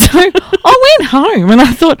 So I went home and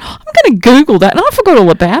I thought, I'm going to Google that. And I forgot all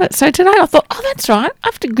about it. So today I thought, oh, that's right. I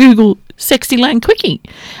have to Google Sexyland Quickie.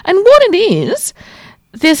 And what it is,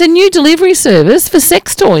 there's a new delivery service for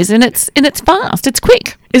sex toys and it's fast. It's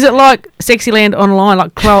quick. Is it like Sexyland online,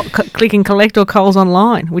 like Click and Collect or Coles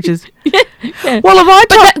Online, which is... Yeah. Well,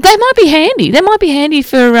 they might be handy. They might be handy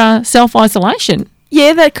for self-isolation.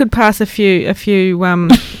 Yeah, that could pass a few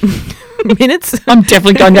minutes. I'm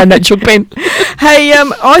definitely going down that chook pen. Hey,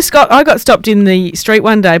 I got stopped in the street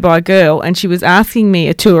one day by a girl, and she was asking me,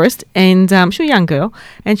 a tourist, and she was a young girl,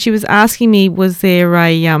 and she was asking me, was there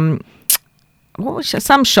a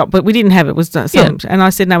some shop, but we didn't have it. Was some, and I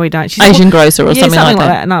said no, we don't. She said, Asian grocer or something like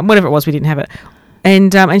that. No, whatever it was, we didn't have it.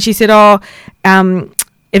 And she said,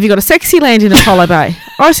 have you got a Sexyland in Apollo Bay?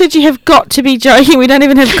 I said, you have got to be joking. We don't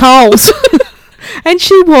even have Coles. And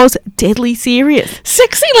she was deadly serious.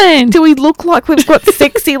 Sexyland. Do we look like we've got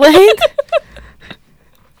Sexyland?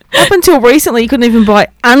 Up until recently, you couldn't even buy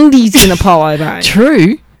undies in Apollo Bay.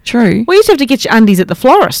 True. We used to have to get your undies at the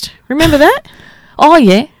florist. Remember that? Oh,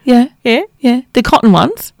 yeah. The cotton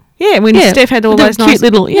ones. Yeah, when Steph had all those nice...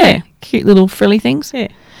 Cute little frilly things. Yeah.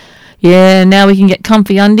 Yeah, now we can get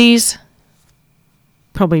comfy undies.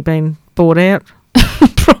 Probably been bought out.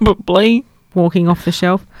 Probably. Walking off the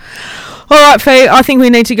shelf. All right, Fee, I think we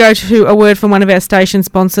need to go to a word from one of our station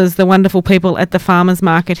sponsors, the wonderful people at the Farmers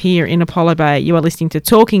Market here in Apollo Bay. You are listening to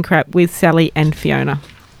Talking Crap with Sally and Fiona.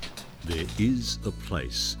 There is a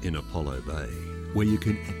place in Apollo Bay where you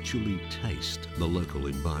can actually taste the local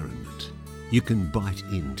environment. You can bite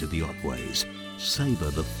into the Otways,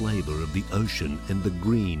 savour the flavour of the ocean and the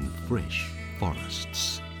green, fresh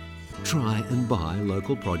forests. Try and buy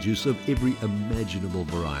local produce of every imaginable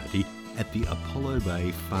variety at the Apollo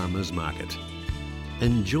Bay Farmers Market.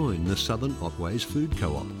 And join the Southern Otways Food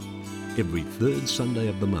Co-op every third Sunday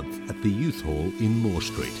of the month at the Youth Hall in Moore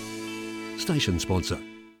Street. Station sponsor.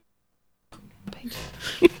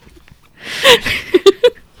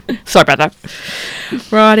 Sorry about that.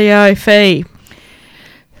 Rightio, Fee.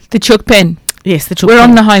 The chook pen. Yes, the chook We're pen.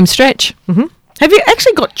 on the home stretch. Mm-hmm. Have you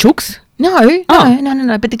actually got chooks? No.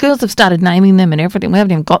 But the girls have started naming them and everything. We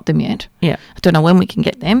haven't even got them yet. Yeah. I don't know when we can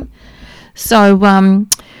get them. So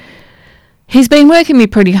he's been working me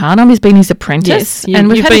pretty hard. I've been his apprentice. Yes, and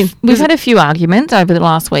we've had a few arguments over the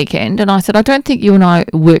last weekend. And I said, I don't think you and I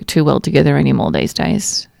work too well together anymore these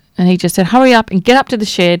days. And he just said, hurry up and get up to the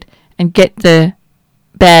shed and get the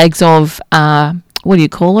bags of, what do you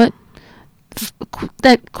call it?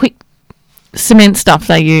 That quick cement stuff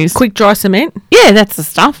they use. Quick dry cement? Yeah, that's the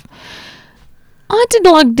stuff. I had to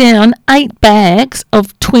lug down 8 bags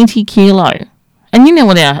of 20 kilo. And you know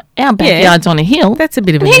what, our backyard's on a hill. That's a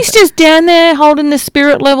bit of and he's just down there holding the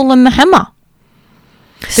spirit level and the hammer.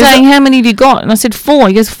 Saying, how many have you got? And I said, 4.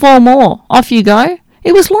 He goes, 4 more. Off you go.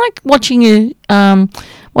 It was like watching a,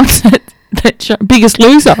 what's that show? Biggest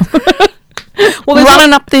Loser. Well,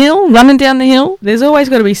 running up the hill, running down the hill. There's always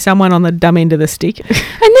got to be someone on the dumb end of the stick. And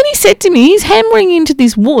then he said to me, he's hammering into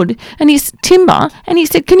this wood and his timber, and he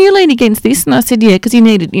said, can you lean against this? And I said, yeah, because he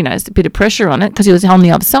needed, a bit of pressure on it because he was on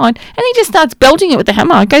the other side. And he just starts belting it with the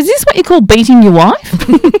hammer. I go, is this what you call beating your wife?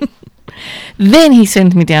 Then he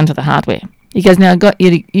sent me down to the hardware. He goes, now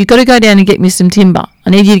you got to go down and get me some timber.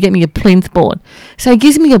 I need you to get me a plinth board. So he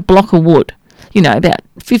gives me a block of wood, about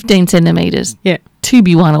 15 centimetres. Yeah.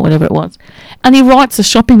 2B1 or whatever it was. And he writes a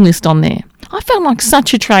shopping list on there. I felt like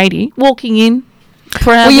such a tradie walking in,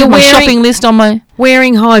 proud with my shopping list on my...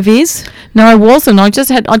 Wearing high vis? No, I wasn't. I'd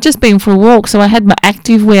just been for a walk, so I had my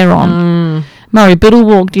active wear on. Murray Biddle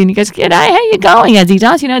walked in. He goes, g'day, how you going? As he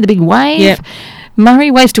does, the big wave. Yep.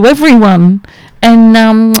 Murray waves to everyone. And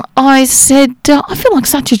I said, I feel like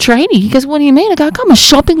such a tradie. He goes, what do you mean? I go, I got my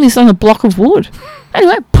shopping list on a block of wood.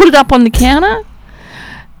 Anyway, put it up on the counter,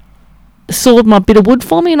 sawed my bit of wood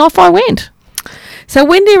for me, and off I went. So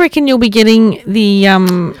when do you reckon you'll be getting the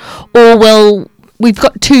Or, well, we've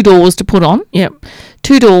got 2 doors to put on. Yep.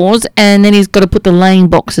 2 doors, and then he's got to put the laying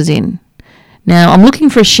boxes in. Now, I'm looking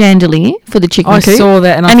for a chandelier for the chicken I coop. saw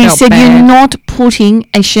that and I he felt said, bad. you're not putting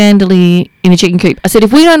a chandelier in a chicken coop. I said,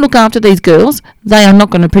 if we don't look after these girls, they are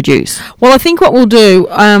not going to produce. Well, I think what we'll do,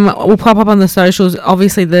 we'll pop up on the socials,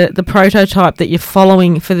 obviously the prototype that you're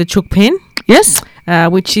following for the chook pen, Yes?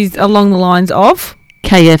 which is along the lines of...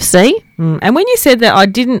 KFC. And when you said that, I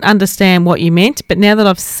didn't understand what you meant, but now that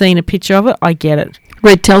I've seen a picture of it, I get it.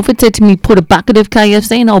 Red Telford said to me, put a bucket of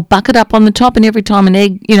KFC and I'll bucket up on the top, and every time an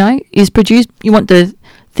egg, is produced, you want the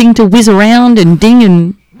thing to whiz around and ding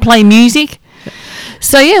and play music.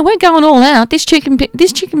 So, yeah, we're going all out. This chicken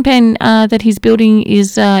pen that he's building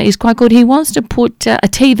is quite good. He wants to put a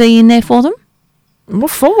TV in there for them. What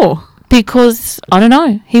for? Because, I don't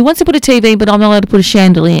know, he wants to put a TV, but I'm not allowed to put a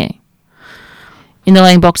chandelier in the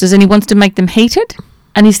laying boxes, and he wants to make them heated,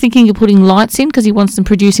 and he's thinking of putting lights in because he wants them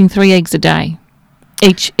producing 3 eggs a day.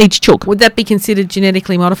 Each chook. Would that be considered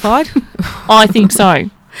genetically modified? I think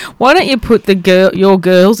so. Why don't you put your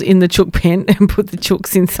girls in the chook pen and put the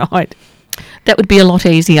chooks inside? That would be a lot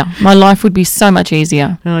easier. My life would be so much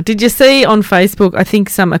easier. Did you see on Facebook, I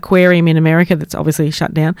think some aquarium in America that's obviously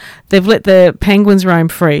shut down, they've let the penguins roam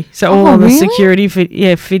free. So all of the really? security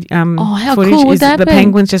how footage cool would is that the be?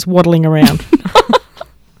 penguins just waddling around.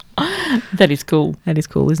 That is cool. That is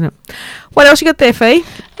cool, isn't it? What else you got there, Fee?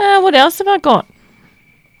 What else have I got?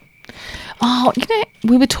 Oh,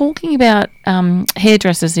 we were talking about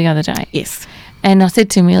hairdressers the other day. Yes. And I said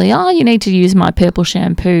to Amelia, you need to use my purple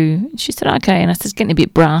shampoo. She said, okay. And I said, it's getting a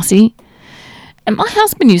bit brassy. And my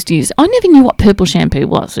husband used to use, I never knew what purple shampoo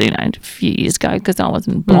was, a few years ago because I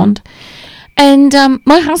wasn't blonde. And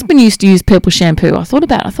my husband used to use purple shampoo. I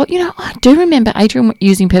thought, I do remember Adrian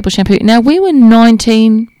using purple shampoo. Now, we were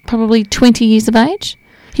 19, probably 20 years of age.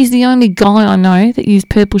 He's the only guy I know that used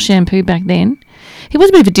purple shampoo back then. He was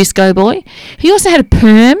a bit of a disco boy. He also had a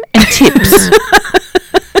perm and tips.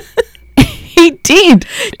 He did.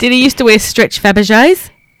 Did he used to wear stretch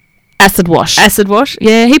Fabergés? Acid wash. Acid wash?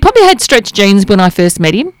 Yeah, he probably had stretch jeans when I first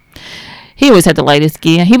met him. He always had the latest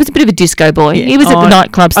gear. He was a bit of a disco boy. Yeah. He was at the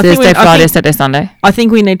nightclubs Thursday, Friday, Saturday, Sunday. I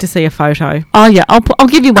think we need to see a photo. Oh, yeah. I'll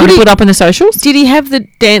give you one to put up on the socials. Did he have the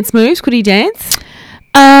dance moves? Could he dance?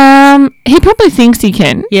 He probably thinks he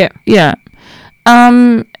can. Yeah. Yeah.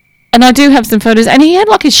 And I do have some photos. And he had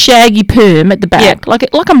like a shaggy perm at the back,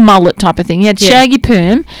 like a mullet type of thing. He had shaggy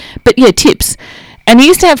perm, but tips. And he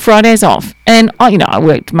used to have Fridays off. And I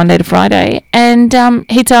worked Monday to Friday. And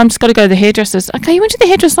he'd say, I'm just got to go to the hairdressers. Okay, you went to the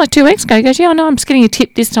hairdresser like 2 weeks ago. He goes, yeah, I know, I'm just getting a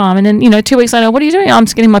tip this time. And then 2 weeks later, what are you doing? I'm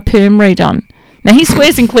just getting my perm redone. Now, he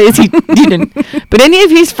swears and clears he didn't. But any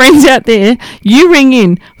of his friends out there, you ring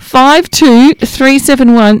in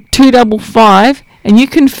 52371255 255 and you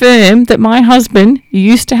confirm that my husband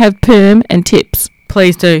used to have perm and tips.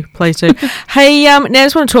 Please do. Hey, now I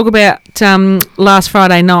just want to talk about last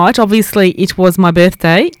Friday night. Obviously, it was my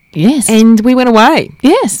birthday. Yes. And we went away.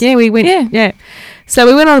 Yes. Yeah, we went. Yeah. So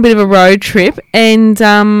we went on a bit of a road trip, and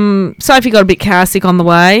Sophie got a bit car sick on the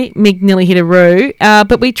way. Mig nearly hit a roo.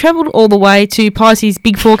 But we travelled all the way to Pisces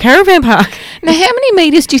Big 4 Caravan Park. Now, how many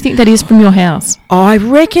metres do you think that is from your house? I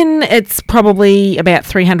reckon it's probably about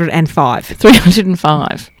 305.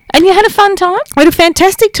 305. And you had a fun time? We had a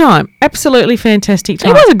fantastic time. Absolutely fantastic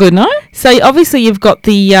time. It was a good night. So obviously you've got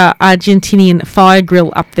the Argentinian fire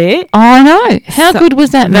grill up there. Oh, I know. How good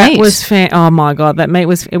was that meat? That was oh my God, that meat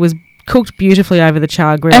was cooked beautifully over the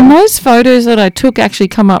char grill. And those photos that I took actually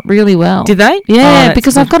come up really well. Did they? Yeah, Oh,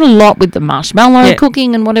 because good. I've got a lot with the marshmallow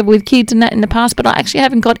cooking and whatever with kids and that in the past, but I actually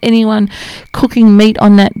haven't got anyone cooking meat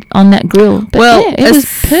on that grill. But well, yeah, it was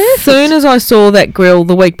perfect. As soon as I saw that grill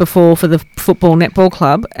the week before for the football netball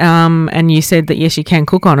club, and you said that yes, you can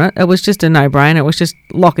cook on it, it was just a no-brainer. It was just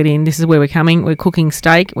lock it in. This is where we're coming. We're cooking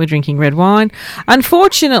steak. We're drinking red wine.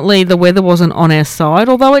 Unfortunately, the weather wasn't on our side,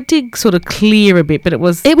 although it did sort of clear a bit. But it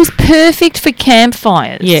was perfect for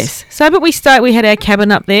campfires. Yes. So, but we had our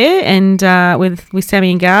cabin up there, and with Sammy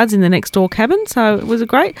and Guards in the next door cabin. So it was a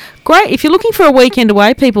great. If you're looking for a weekend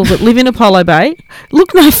away, people that live in Apollo Bay,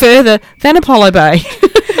 look no further than Apollo Bay.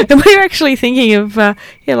 And we were actually thinking of,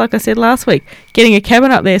 like I said last week, getting a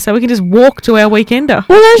cabin up there so we can just walk to our weekender.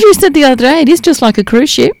 Well, as you said the other day, it is just like a cruise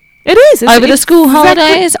ship. It is. Over the school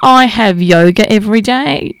holidays, I have yoga every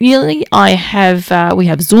day. Really, I have. We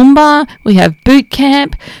have Zumba. We have boot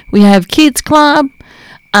camp. We have kids club.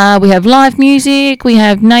 We have live music. We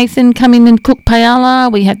have Nathan come in and cook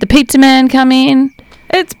paella. We had the pizza man come in.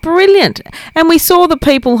 It's brilliant. And we saw the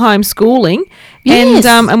people homeschooling, Yes.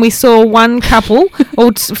 And we saw one couple.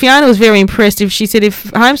 Fiona was very impressed. If she said if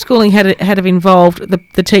homeschooling had have involved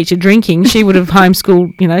the teacher drinking, she would have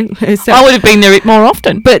homeschooled. Herself. I would have been there more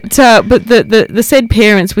often. But the said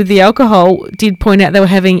parents with the alcohol did point out they were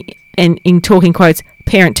having, and in talking quotes,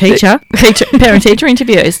 parent-teacher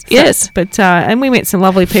interviews. Yes. But and we met some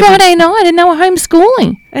lovely people. Friday night, and they were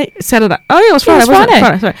homeschooling. Saturday. Oh, yeah, it was Friday. It was wasn't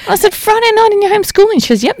Friday. It? Friday. I said, Friday night and you're homeschooling. She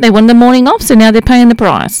says, yep, they wanted the morning off, so now they're paying the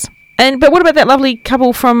price. But what about that lovely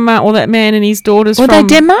couple from, or that man and his daughters Were from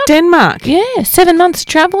they Denmark? Denmark. Yeah, 7 months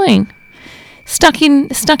travelling, stuck in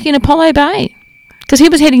Apollo Bay, because he'd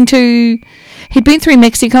been through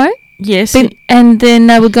Mexico. Yes. And then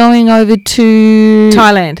they were going over to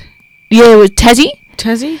Thailand. Yeah, it was Tassie,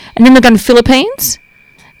 and then they're going to Philippines,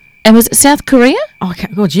 and was it South Korea? Oh, okay.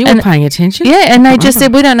 God, you were paying attention. Yeah, and they just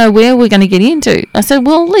said, we don't know where we're going to get into. I said,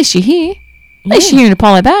 well, at least you're here. At least you're here in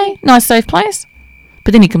Apollo Bay. Nice, safe place.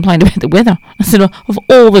 But then he complained about the weather. I said, of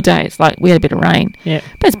all the days, we had a bit of rain. Yeah.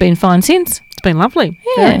 But it's been fine since. It's been lovely.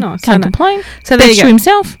 Yeah. Very nice. Can't complain. So there you to go.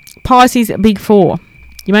 himself. Pisces, big 4.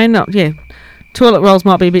 You may not, toilet rolls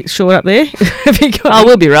might be a bit short up there.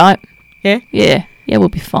 We'll be right. Yeah? Yeah. Yeah, we'll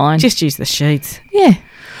be fine. Just use the sheets. Yeah.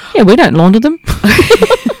 Yeah, we don't launder them.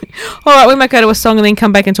 All right, we might go to a song and then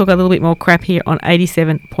come back and talk a little bit more crap here on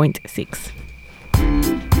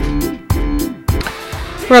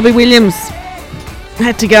 87.6. Robbie Williams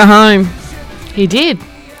had to go home. He did.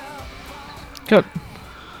 Got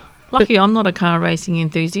Lucky I'm not a car racing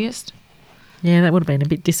enthusiast. Yeah, that would have been a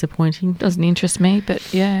bit disappointing. Doesn't interest me,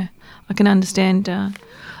 but yeah, I can understand.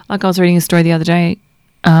 Like I was reading a story the other day,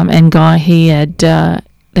 and Guy,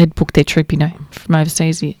 they'd booked their trip, from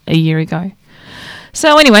overseas a year ago.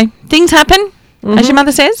 So anyway, things happen. As your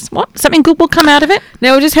mother says, something good will come out of it.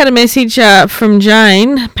 Now, we just had a message from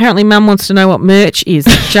Jane. Apparently, Mum wants to know what merch is.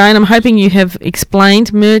 Jane, I'm hoping you have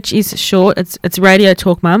explained. Merch is short. It's radio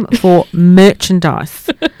talk, Mum, for merchandise.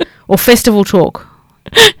 Or festival talk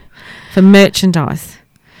for merchandise.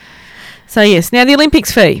 So, yes. Now, the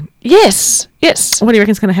Olympics fee. Yes. What do you reckon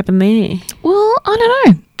is going to happen there? Well, I don't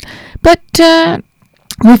know. But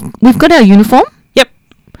we've got our uniform. Yep.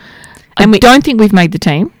 And we don't think we've made the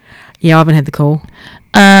team. Yeah, I haven't had the call.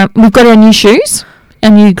 We've got our new shoes, our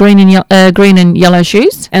new green and yellow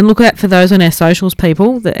shoes. And look out for those on our socials,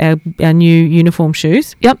 people, our new uniform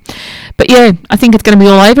shoes. Yep. But yeah, I think it's going to be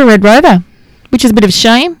all over Red Rover, which is a bit of a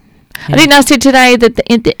shame. Yeah. I think they said today that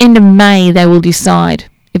at the end of May they will decide.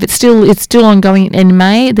 If it's still ongoing in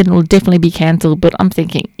May, then it will definitely be cancelled. But I'm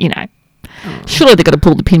thinking, surely they've got to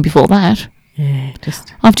pull the pin before that. Yeah,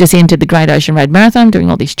 I've just entered the Great Ocean Road Marathon, doing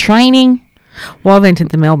all this training. Well, I've entered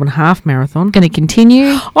the Melbourne Half Marathon. Going to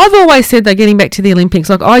continue. I've always said that getting back to the Olympics,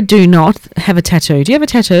 I do not have a tattoo. Do you have a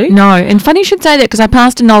tattoo? No. And funny you should say that, because I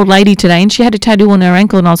passed an old lady today and she had a tattoo on her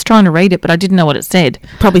ankle and I was trying to read it, but I didn't know what it said.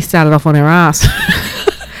 Probably started off on her ass.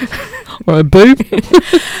 Or a boob.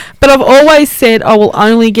 But I've always said I will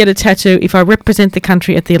only get a tattoo if I represent the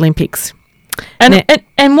country at the Olympics.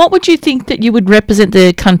 And what would you think that you would represent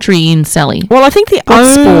the country in, Sally? Well, I think the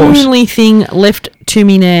only thing left to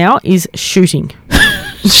me now is shooting.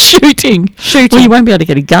 Shooting. Well, you won't be able to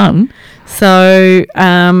get a gun. So,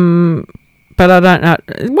 but I don't know.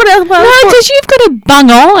 What else? No, because you've got a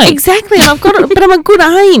bung eye. Exactly, and I've got it, but I'm a good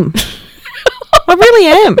aim. I really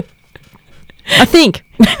am. I think.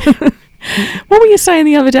 What were you saying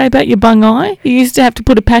the other day about your bung eye? You used to have to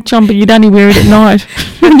put a patch on, but you'd only wear it at night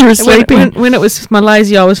when you were sleeping. When it was my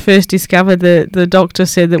lazy eye was first discovered, the doctor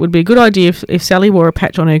said that it would be a good idea if Sally wore a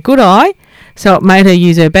patch on her good eye, so it made her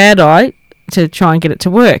use her bad eye to try and get it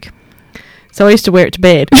to work. So I used to wear it to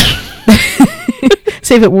bed.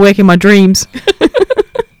 See if it would work in my dreams.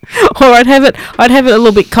 Or I'd have it a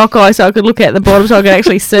little bit cockeyed so I could look out the bottom so I could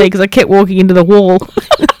actually see, because I kept walking into the wall.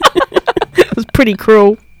 It was pretty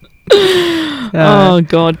cruel. Oh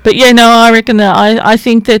God! But yeah, no, I reckon that I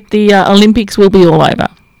think that the Olympics will be all over.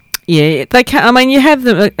 Yeah, they can. I mean, you have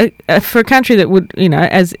them for a country that would,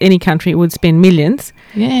 as any country would spend millions.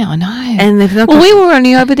 Yeah, I know. And they've not. Well, we were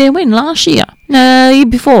only over there last year? No, the year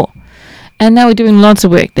before, and they were doing lots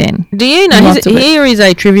of work then. Do you know? Here is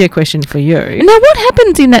a trivia question for you. Now, what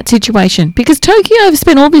happens in that situation? Because Tokyo have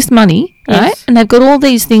spent all this money, right? And they've got all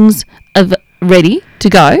these things ready to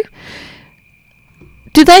go.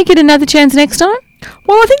 Do they get another chance next time?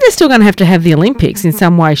 Well, I think they're still going to have the Olympics in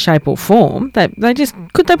some way, shape or form.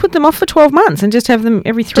 Could they put them off for 12 months and just have them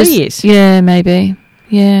every 3 years? Yeah, maybe.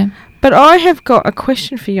 Yeah. But I have got a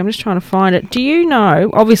question for you. I'm just trying to find it. Do you know,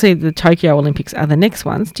 obviously the Tokyo Olympics are the next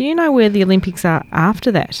ones. Do you know where the Olympics are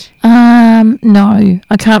after that? No,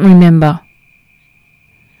 I can't remember.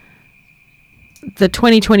 The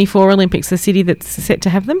 2024 Olympics, the city that's set to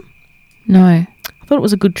have them? No. I thought it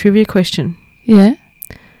was a good trivia question. Yeah.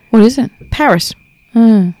 What is it? Paris.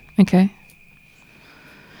 Oh, okay.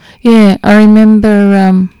 Yeah, I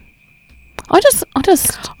remember.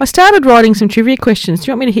 I started writing some trivia questions. Do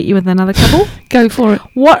you want me to hit you with another couple? Go for it.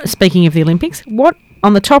 What? Speaking of the Olympics, what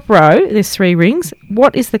on the top row? There's 3 rings.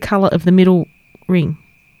 What is the colour of the middle ring?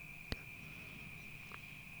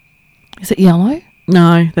 Is it yellow?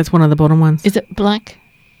 No, that's one of the bottom ones. Is it black?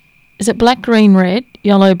 Is it black, green, red,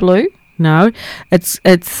 yellow, blue? No,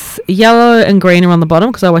 it's yellow and green are on the bottom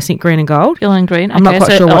because I always think green and gold. Yellow and green. I'm not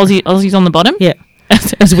quite sure what- Aussie's on the bottom. Yeah,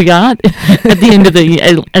 as we are at the end of the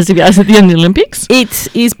at the end of the Olympics.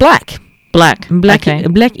 it is black. Black. Black. Okay.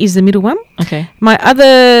 Black is the middle one. Okay. My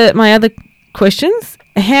other questions.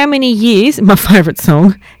 How many years? My favourite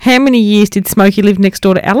song. How many years did Smokey live next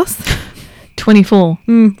door to Alice? 24.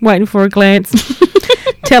 Waiting for a glance.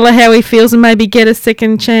 Tell her how he feels and maybe get a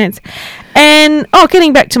second chance. And,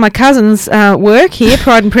 getting back to my cousin's work here,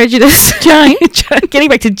 Pride and Prejudice. Jane. Getting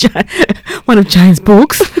back to one of Jane's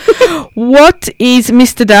books. What is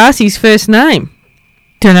Mr. Darcy's first name?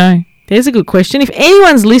 Don't know. There's a good question. If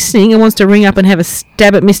anyone's listening and wants to ring up and have a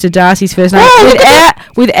stab at Mr. Darcy's first name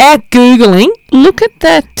without Googling. Look at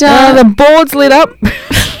that. The board's lit up.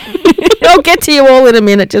 I'll get to you all in a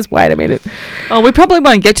minute. Just wait a minute. Oh, we probably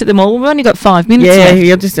won't get to them all. We've only got 5 minutes Yeah, left.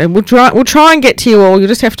 you'll just we'll try and get to you all. You'll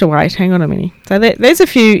just have to wait. Hang on a minute. So there's a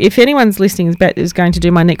few. If anyone's listening is going to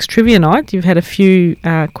do my next trivia night, you've had a few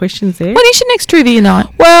questions there. When is your next trivia night?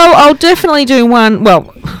 Well, I'll definitely do one.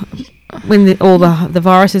 Well, when all the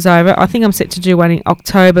virus is over, I think I'm set to do one in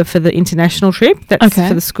October for the international trip. That's Okay.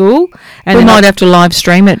 for the school. And We then might have to live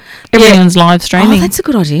stream it. Everyone's live Oh, streaming. that's a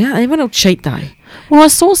good idea. Everyone will cheat though. Well, I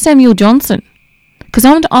saw Samuel Johnson because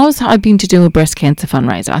I was hoping to do a breast cancer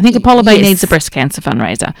fundraiser. I think Apollo Bay Yes. needs a breast cancer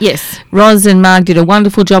fundraiser. Yes. Roz and Marg did a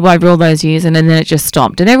wonderful job over all those years, and then it just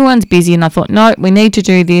stopped. And everyone's busy, and I thought, no, we need to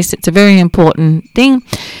do this. It's a very important thing.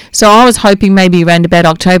 So I was hoping maybe around about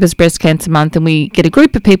October's Breast Cancer Month, and we get a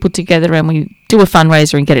group of people together and we do a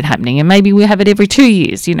fundraiser and get it happening. And maybe we have it every 2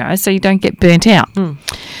 years, so you don't get burnt out.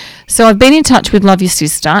 So I've been in touch with Love Your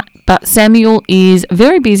Sister, but Samuel is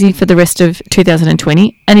very busy for the rest of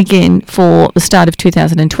 2020 and again for the start of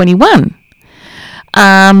 2021.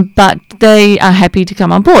 But they are happy to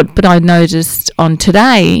come on board. But I noticed on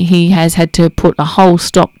today he has had to put a whole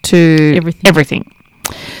stop to everything.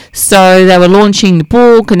 So they were launching the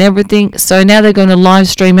book and everything. So now they're going to live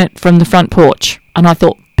stream it from the front porch. And I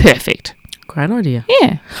thought, perfect. Great idea.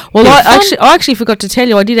 Yeah. Well, Bit of I fun. actually forgot to tell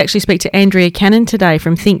you, I did actually speak to Andrea Cannon today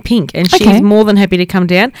from Think Pink, and she's Okay. more than happy to come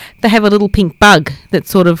down. They have a little pink bug that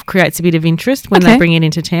sort of creates a bit of interest when they Okay. bring it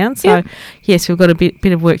into town. So, Yeah. yes, we've got a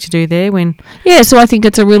bit of work to do there. Yeah, so I think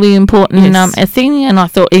it's a really important Yes. a thing, and I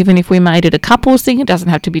thought even if we made it a couples thing, it doesn't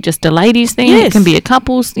have to be just a ladies thing. Yes. It can be a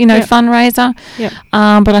couples, Yep. fundraiser. Yep.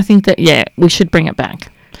 But I think that we should bring it back.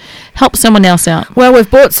 Help someone else out. Well,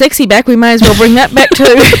 we've brought Sexy back. We may as well bring that back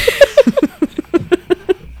too.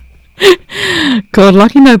 God,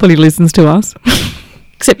 lucky nobody listens to us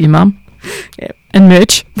except your mum. Yep. And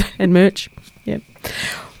merch. And merch. Yep.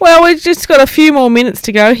 Well, we've just got a few more minutes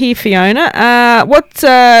to go here, Fiona. What's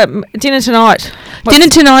dinner tonight? Dinner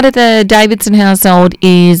tonight at the Davidson household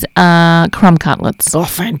is crumb cutlets. Oh,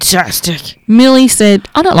 fantastic. Millie said,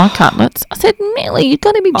 I don't like cutlets. I said, Millie, you've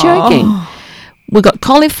got to be joking. Oh. We got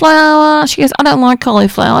cauliflower. She goes, I don't like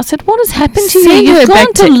cauliflower. I said, what has happened to Send you? her You've gone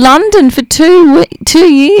back to to- London for 2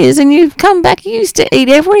 years and you've come back. You used to eat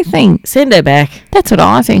everything. Send her back. That's what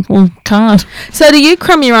I think. Well, can't. So, do you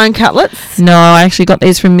crumb your own cutlets? No, I actually got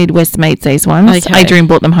these from Midwest Meats, these ones. Okay. Adrian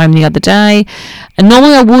brought them home the other day. And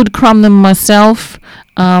normally I would crumb them myself,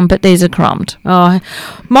 but these are crumbed. Oh,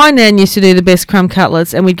 my nan used to do the best crumb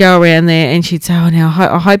cutlets, and we'd go around there, and she'd say, "Oh, now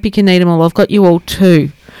I hope you can eat them all. I've got you all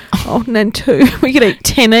 2." Oh, nan, 2. We could eat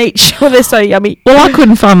 10 each. Oh, they're so yummy. Well, I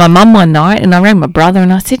couldn't find my mum one night, and I rang my brother,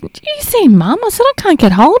 and I said, "Do you see Mum?" I said, "I can't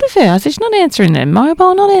get hold of her." I said, "She's not answering their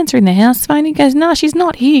mobile, not answering the house phone." He goes, "No, she's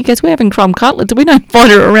not here." He goes, "We're having crumb cutlets. We don't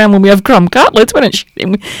find her around when we have crumb cutlets. We don't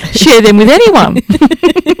share them with anyone."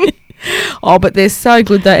 Oh, but they're so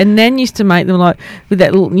good though. And nan used to make them like with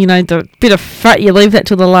that little, the bit of fat. You leave that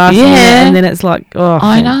till the last minute, Yeah. and then it's like, oh,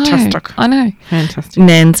 I know. fantastic. I know. Fantastic.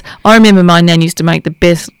 Nans. I remember my nan used to make the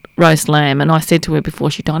best roast lamb, and I said to her before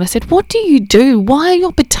she died, I said, "What do you do? Why are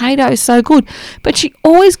your potatoes so good?" But she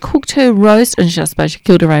always cooked her roast, and I suppose she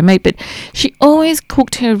killed her own meat, but she always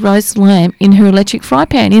cooked her roast lamb in her electric fry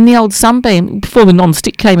pan, in the old Sunbeam, before the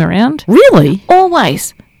non-stick came around. Really?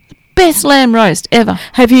 Always. Best lamb roast ever.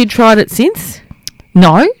 Have you tried it since?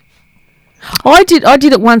 No. I did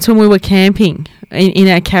it once when we were camping in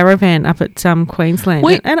our caravan up at Queensland,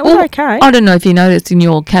 and it was okay. I don't know if you noticed in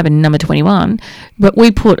your cabin number 21, but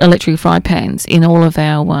we put electric fry pans in all of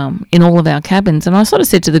our cabins, and I sort of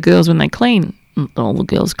said to the girls when they clean, not all the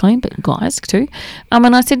girls clean, but guys too,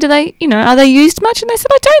 and I said, do they, are they used much? And they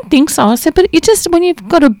said, I don't think so. I said, but you just, when you've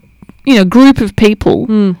got a group of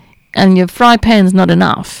people and your fry pan's not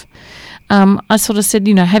enough, I sort of said,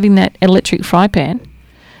 having that electric fry pan,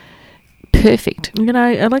 perfect.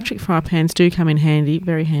 Electric fry pans do come in handy,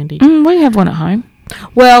 very handy. We have one at home.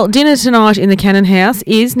 Well, dinner tonight in the Cannon House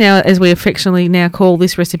is now, as we affectionately now call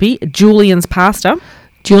this recipe, Julian's pasta.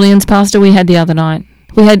 Julian's pasta we had the other night.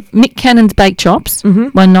 We had Mick Cannon's baked chops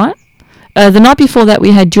one night. The night before that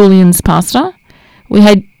we had Julian's pasta. We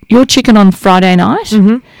had your chicken on Friday night.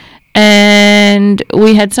 And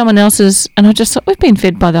we had someone else's, and I just thought we've been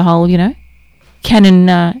fed by the whole, Cannon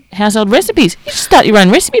household recipes. You just start your own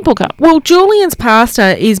recipe book up. Well, Julian's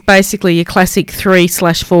pasta is basically your classic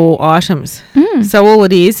 3/4 items. So all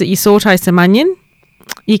it is that you saute some onion.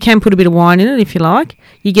 You can put a bit of wine in it if you like.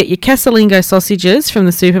 You get your casalingo sausages from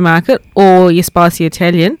the supermarket or your spicy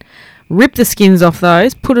Italian. Rip the skins off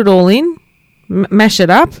those. Put it all in. Mash it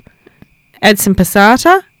up. Add some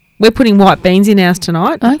passata. We're putting white beans in ours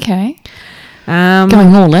tonight. Okay.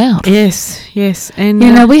 Going all out. Yes. And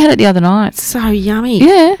we had it the other night. So yummy.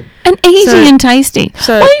 Yeah. And easy and tasty.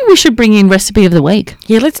 So maybe we should bring in recipe of the week.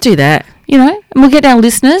 Yeah, let's do that. And we'll get our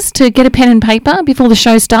listeners to get a pen and paper before the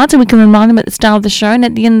show starts, and we can remind them at the start of the show, and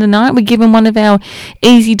at the end of the night we give them one of our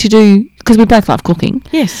easy to do, because we both love cooking.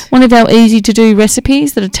 Yes. One of our easy to do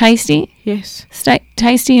recipes that are tasty. Yes.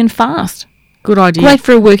 Tasty and fast. Good idea. Great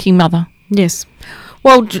for a working mother. Yes.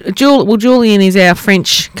 Well, Julian is our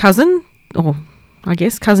French cousin, or I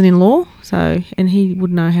guess cousin-in-law, and he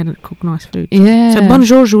would know how to cook nice food. Yeah. So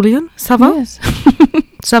bonjour, Julian. Ça va? Yes.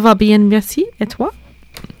 Ça va bien, merci. Et toi?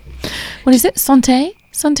 What is it? Santé?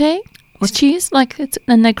 It's cheers,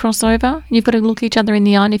 and they cross over. You've got to look each other in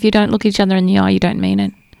the eye, and if you don't look each other in the eye, you don't mean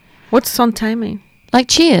it. What's santé mean? Like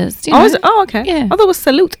cheers. Is it? Oh, okay. Yeah. I thought it was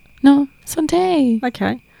salute. No, santé.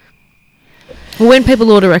 Okay. Well, when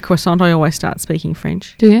people order a croissant, I always start speaking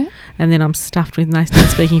French. Do you? And then I'm stuffed with, and they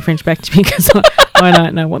start speaking French back to me because I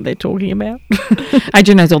don't know what they're talking about.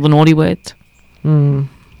 Adrian knows all the naughty words.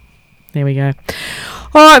 There we go.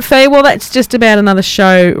 All right, Fee. Well, that's just about another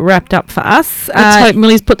show wrapped up for us. Let's hope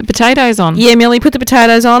Millie's put the potatoes on. Yeah, Millie, put the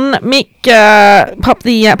potatoes on. Mick, pop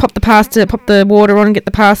the water on and get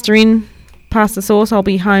the pasta in. Pasta sauce. I'll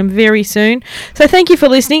be home very soon. So thank you for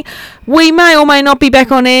listening. We may or may not be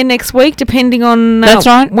back on air next week, depending on that's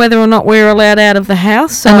right, whether or not we're allowed out of the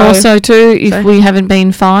house. So, and also too, if we haven't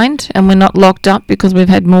been fined and we're not locked up because we've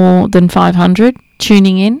had more than 500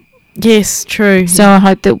 tuning in. Yes, true. So I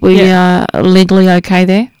hope that we are legally okay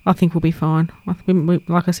there. I think we'll be fine.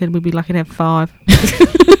 Like I said, we'd be lucky to have 5.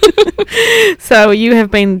 So you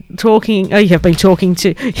have been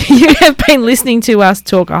listening to us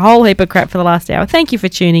talk a whole heap of crap for the last hour. Thank you for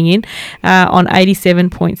tuning in on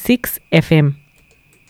 87.6 FM.